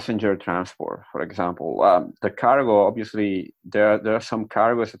about passenger transport, for example, the cargo, obviously, there are some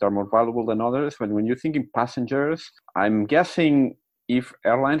cargoes that are more valuable than others. But when you're thinking passengers, I'm guessing if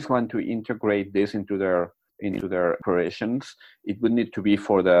airlines want to integrate this into their operations, it would need to be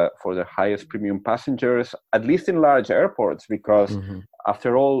for the highest premium passengers, at least in large airports, because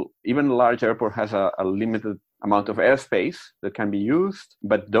after all, even a large airport has a limited amount of airspace that can be used,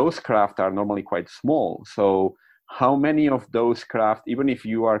 but those craft are normally quite small. So how many of those craft, even if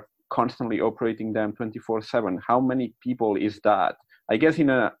you are constantly operating them 24/7, how many people is that? I guess in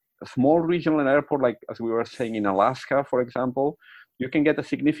a small regional airport, like as we were saying in Alaska, for example, you can get a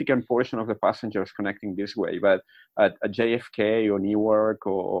significant portion of the passengers connecting this way. But at JFK or Newark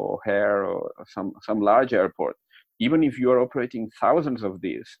or O'Hare or some large airport, even if you are operating thousands of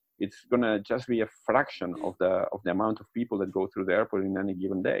these, it's going to just be a fraction of the amount of people that go through the airport in any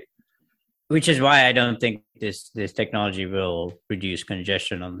given day. Which is why I don't think this technology will reduce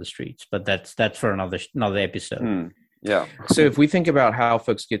congestion on the streets. But that's for another episode. Yeah. So if we think about how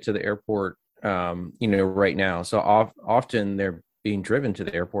folks get to the airport, right now, so often they're being driven to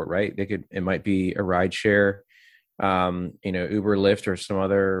the airport, right? It might be a ride share, Uber, Lyft, or some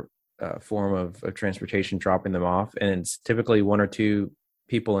other form of transportation dropping them off. And it's typically one or two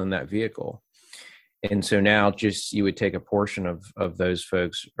people in that vehicle. And so now you would take a portion of those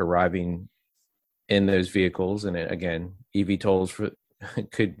folks arriving in those vehicles. And again, eVTOLs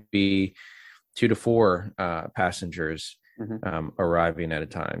could be 2 to 4 passengers arriving at a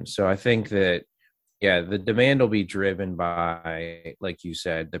time. So I think that, the demand will be driven by, like you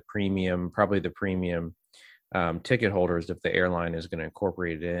said, the premium ticket holders if the airline is going to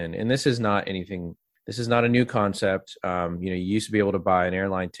incorporate it in. And this is not a new concept. You used to be able to buy an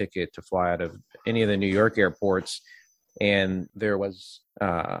airline ticket to fly out of any of the New York airports, and there was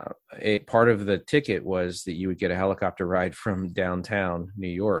a part of the ticket was that you would get a helicopter ride from downtown New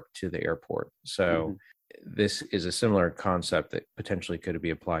York to the airport. So this is a similar concept that potentially could be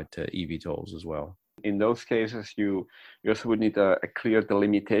applied to eVTOLs as well. In those cases, you also would need a clear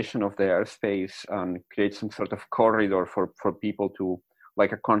delimitation of the airspace and create some sort of corridor for people to,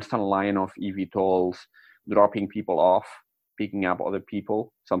 like a constant line of eVTOLs dropping people off, picking up other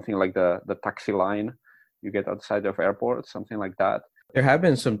people, something like the taxi line you get outside of airports, something like that. There have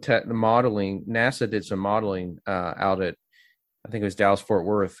been some modeling. NASA did some modeling out at, I think it was Dallas Fort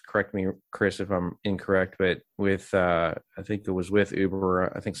Worth. Correct me, Chris, if I'm incorrect, but I think it was with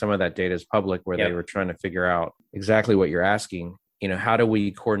Uber. I think some of that data is public where they were trying to figure out exactly what you're asking. How do we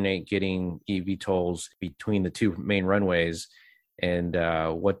coordinate getting eVTOLs between the two main runways, and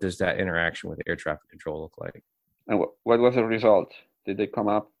what does that interaction with air traffic control look like? And what was the result? Did they come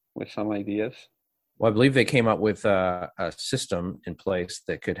up with some ideas? Well, I believe they came up with a system in place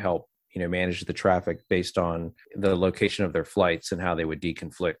that could help manage the traffic based on the location of their flights and how they would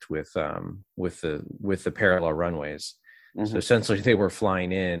deconflict with the parallel runways. So essentially, they were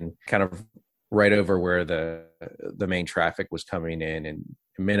flying in kind of right over where the main traffic was coming in, and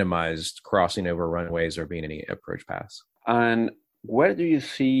minimized crossing over runways or being any approach paths. And where do you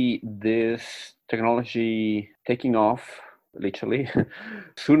see this technology taking off, literally,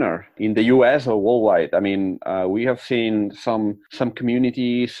 sooner, in the US or worldwide? I mean, we have seen some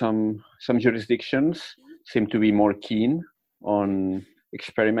communities, some jurisdictions seem to be more keen on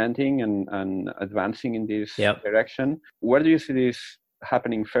experimenting and advancing in this direction. Where do you see this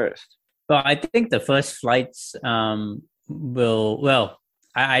happening first? Well, I think the first flights I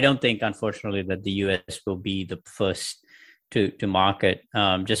don't think, unfortunately, that the US will be the first to market,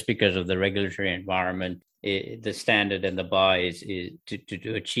 just because of the regulatory environment. The standard and the bar is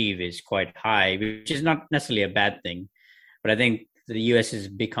to achieve is quite high, which is not necessarily a bad thing. But I think the US is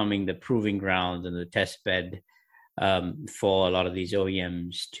becoming the proving ground and the test bed for a lot of these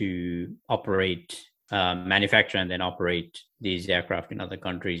OEMs to operate, manufacture, and then operate these aircraft in other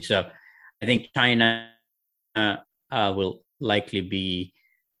countries. So I think China will likely be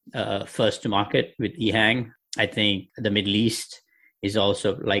first to market with EHang. I think the Middle East is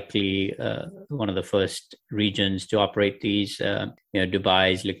also likely one of the first regions to operate these.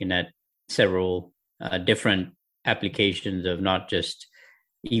 Dubai is looking at several different applications of not just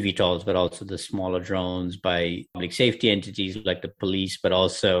eVTOLs, but also the smaller drones by public safety entities like the police, but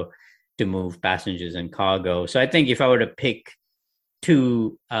also to move passengers and cargo. So I think if I were to pick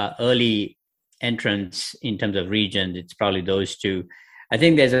two early entrants in terms of regions, it's probably those two. I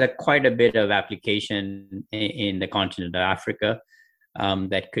think there's quite a bit of application in the continent of Africa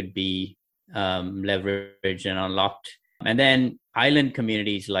that could be leveraged and unlocked. And then island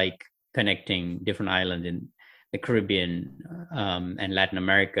communities, like connecting different islands in the Caribbean and Latin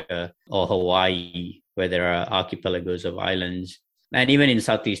America, or Hawaii, where there are archipelagos of islands. And even in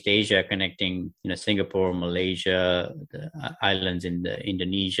Southeast Asia, connecting Singapore, Malaysia, the islands in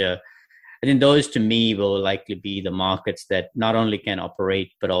Indonesia. I think those, to me, will likely be the markets that not only can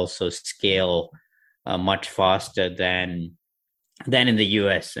operate, but also scale much faster than in the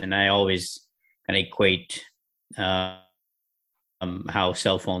US. And I always kind of equate how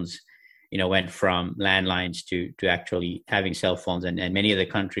cell phones, went from landlines to actually having cell phones. And many of the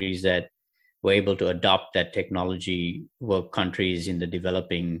countries that were able to adopt that technology were countries in the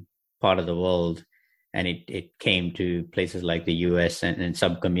developing part of the world. And it came to places like the US and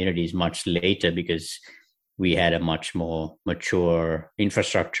sub-communities much later, because we had a much more mature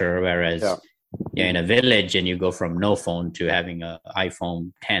infrastructure. Whereas in a village, and you go from no phone to having an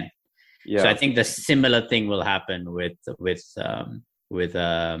iPhone 10. Yeah. So I think the similar thing will happen with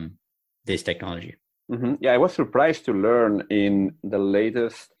this technology. Mm-hmm. Yeah, I was surprised to learn in the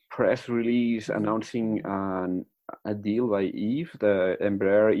latest press release announcing a deal by Eve, the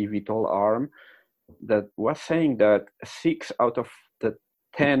Embraer eVTOL arm, that was saying that 6 out of the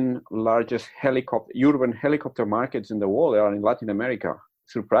 10 largest urban helicopter markets in the world are in Latin America.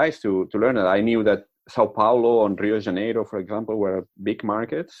 Surprised to learn that. I knew that Sao Paulo and Rio de Janeiro, for example, were big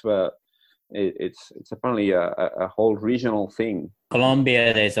markets, but it's apparently a whole regional thing.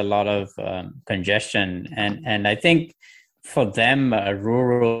 Colombia, there's a lot of congestion, and I think for them, a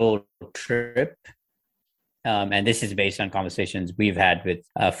rural trip, and this is based on conversations we've had with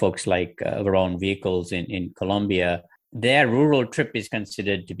folks like our own vehicles in Colombia, their rural trip is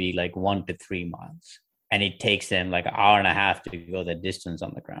considered to be like 1 to 3 miles. And it takes them like an hour and a half to go the distance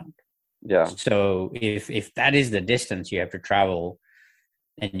on the ground. Yeah. So if that is the distance you have to travel,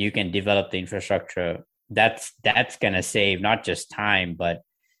 and you can develop the infrastructure, that's going to save not just time, but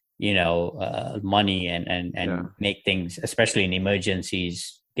money and make things, especially in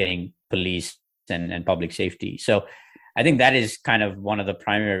emergencies, getting police and public safety. So I think that is kind of one of the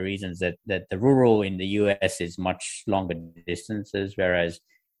primary reasons that the rural in the US is much longer distances, whereas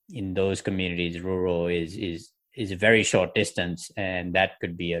in those communities, rural is a very short distance, and that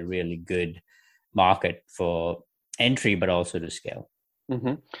could be a really good market for entry, but also to scale.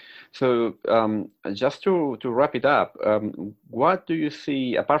 Mm-hmm. So just to wrap it up, what do you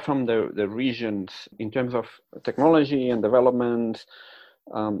see, apart from the regions, in terms of technology and development,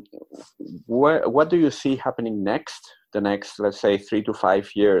 what do you see happening the next, let's say, 3 to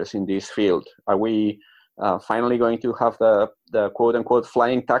 5 years in this field? Are we finally going to have the quote-unquote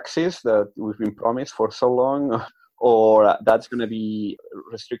flying taxis that we've been promised for so long? Or that's going to be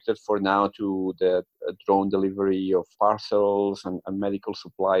restricted for now to the drone delivery of parcels and medical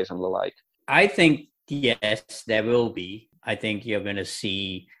supplies and the like? I think, yes, there will be. I think you're going to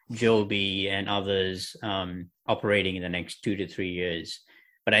see Joby and others operating in the next 2 to 3 years.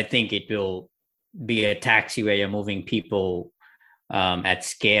 But I think it will be a taxi where you're moving people at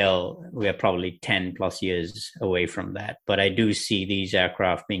scale. We're probably 10 plus years away from that. But I do see these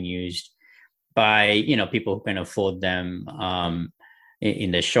aircraft being used by people who can afford them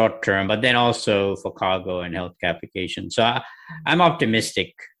in the short term, but then also for cargo and healthcare applications. So I'm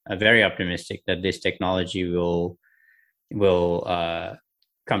optimistic, very optimistic, that this technology will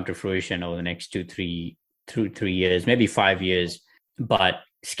come to fruition over the next 2-3 years, maybe 5 years. But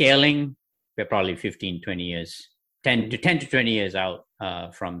scaling, we're probably 15-20 years, 10 to 20 years out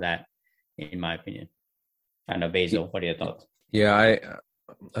from that, in my opinion. I know, Basil, what are your thoughts? Yeah,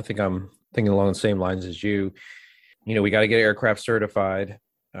 I think I'm thinking along the same lines as you. We got to get aircraft certified,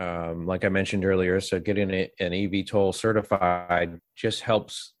 like I mentioned earlier. So getting an eVTOL certified just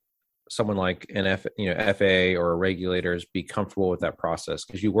helps someone like an FAA or regulators be comfortable with that process,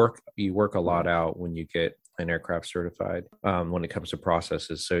 because you work a lot out when you get an aircraft certified when it comes to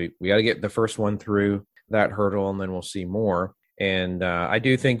processes. So we got to get the first one through that hurdle, and then we'll see more. And I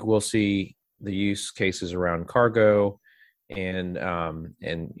do think we'll see the use cases around cargo, and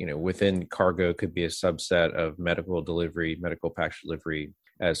within cargo could be a subset of medical delivery, medical package delivery,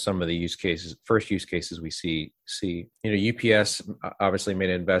 as some of the first use cases we see. UPS obviously made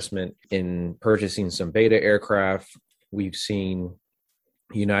an investment in purchasing some beta aircraft. We've seen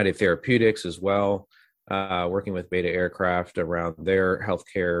United Therapeutics as well, working with beta aircraft around their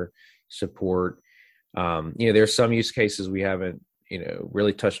healthcare support. There's some use cases we haven't,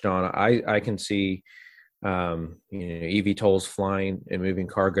 really touched on. I can see, eVTOLs flying and moving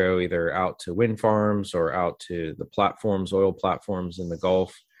cargo either out to wind farms or out to the platforms, oil platforms in the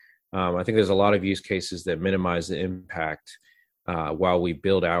Gulf. I think there's a lot of use cases that minimize the impact while we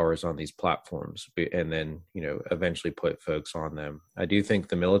build ours on these platforms, and then, eventually put folks on them. I do think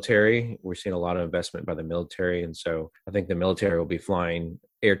the military, we're seeing a lot of investment by the military. And so I think the military will be flying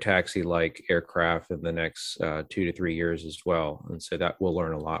air taxi like aircraft in the next 2 to 3 years as well. And so that we'll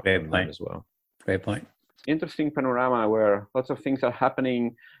learn a lot from them as well. Great point. Interesting panorama where lots of things are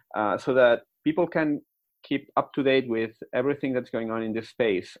happening, so that people can keep up to date with everything that's going on in this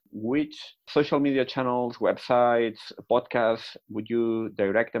space. Which social media channels, websites, podcasts would you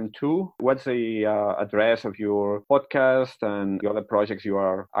direct them to? What's the address of your podcast and the other projects you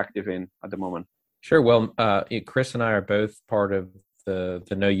are active in at the moment? Sure. Well, Chris and I are both part of the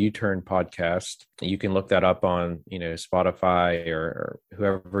No U-Turn podcast. You can look that up on, Spotify or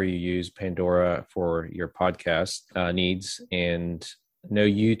whoever you use, Pandora, for your podcast needs. And No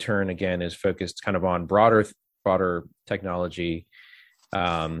U-Turn, again, is focused kind of on broader technology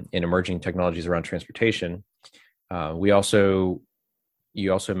and emerging technologies around transportation. You also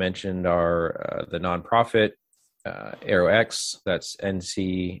mentioned the nonprofit AeroX. That's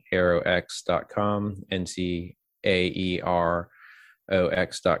ncaerox.com,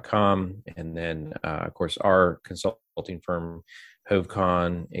 NCAEROX.com. And then, of course, our consulting firm,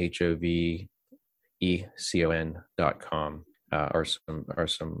 Hovecon, HOVECON.com. Are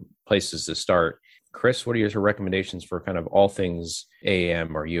some places to start. Chris, what are your recommendations for kind of all things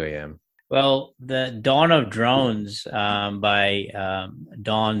AAM or UAM? Well, the Dawn of Drones by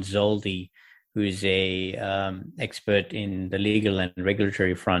Don Zoldi, who's a expert in the legal and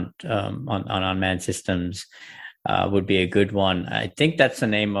regulatory front on unmanned systems, would be a good one. I think that's the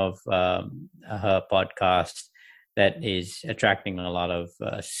name of her podcast that is attracting a lot of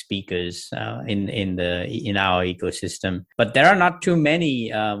speakers in our ecosystem. But there are not too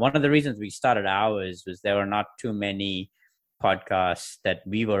many. One of the reasons we started ours was there were not too many podcasts that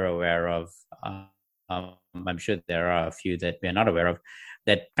we were aware of. I'm sure there are a few that we're not aware of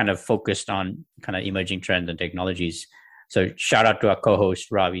that kind of focused on kind of emerging trends and technologies. So shout out to our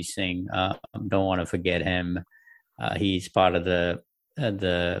co-host, Ravi Singh. Don't want to forget him. He's part of the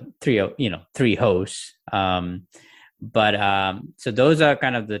three hosts. So those are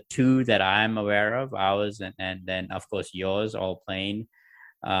kind of the two that I'm aware of, ours and then of course yours, Allplane,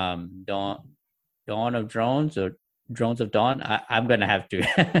 Dawn of Drones or Drones of Dawn. I'm gonna have to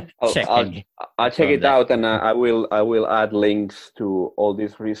I'll check it out, and I will add links to all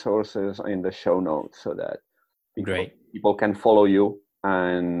these resources in the show notes so that people can follow you.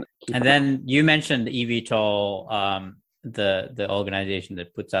 And then you mentioned eVTOL, the organization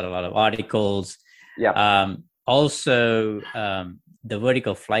that puts out a lot of articles. Yeah. Also, the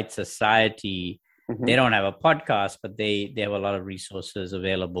Vertical Flight Society, they don't have a podcast, but they have a lot of resources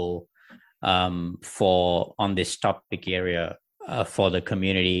available on this topic area for the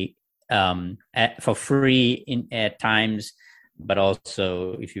community for free at times, but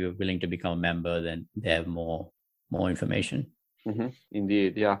also if you're willing to become a member, then they have more information.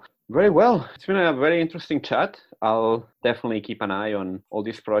 Indeed, yeah. Very well. It's been a very interesting chat. I'll definitely keep an eye on all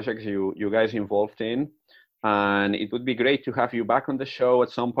these projects you guys involved in. And it would be great to have you back on the show at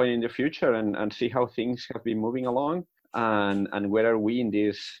some point in the future and see how things have been moving along and where are we in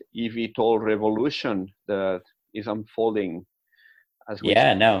this eVTOL revolution that is unfolding as we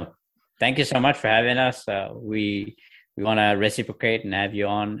Thank you so much for having us. We want to reciprocate and have you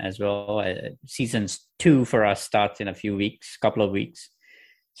on as well. Season 2 for us starts in a couple of weeks.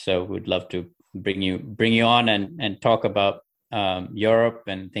 So we'd love to bring you on and talk about Europe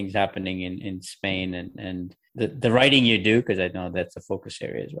and things happening in Spain and the writing you do, because I know that's a focus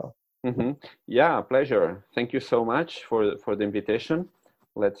area as well. Mm-hmm. Yeah, pleasure. Thank you so much for the invitation.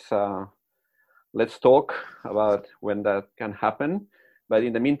 Let's talk about when that can happen. But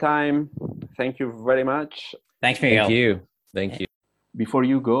in the meantime, thank you very much. Thanks, Miguel. Thank you. Before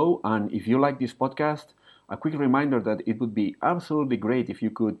you go, and if you like this podcast, a quick reminder that it would be absolutely great if you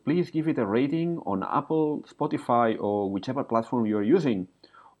could please give it a rating on Apple, Spotify, or whichever platform you're using,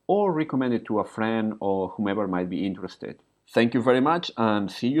 or recommend it to a friend or whomever might be interested. Thank you very much and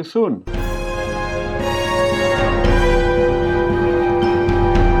see you soon.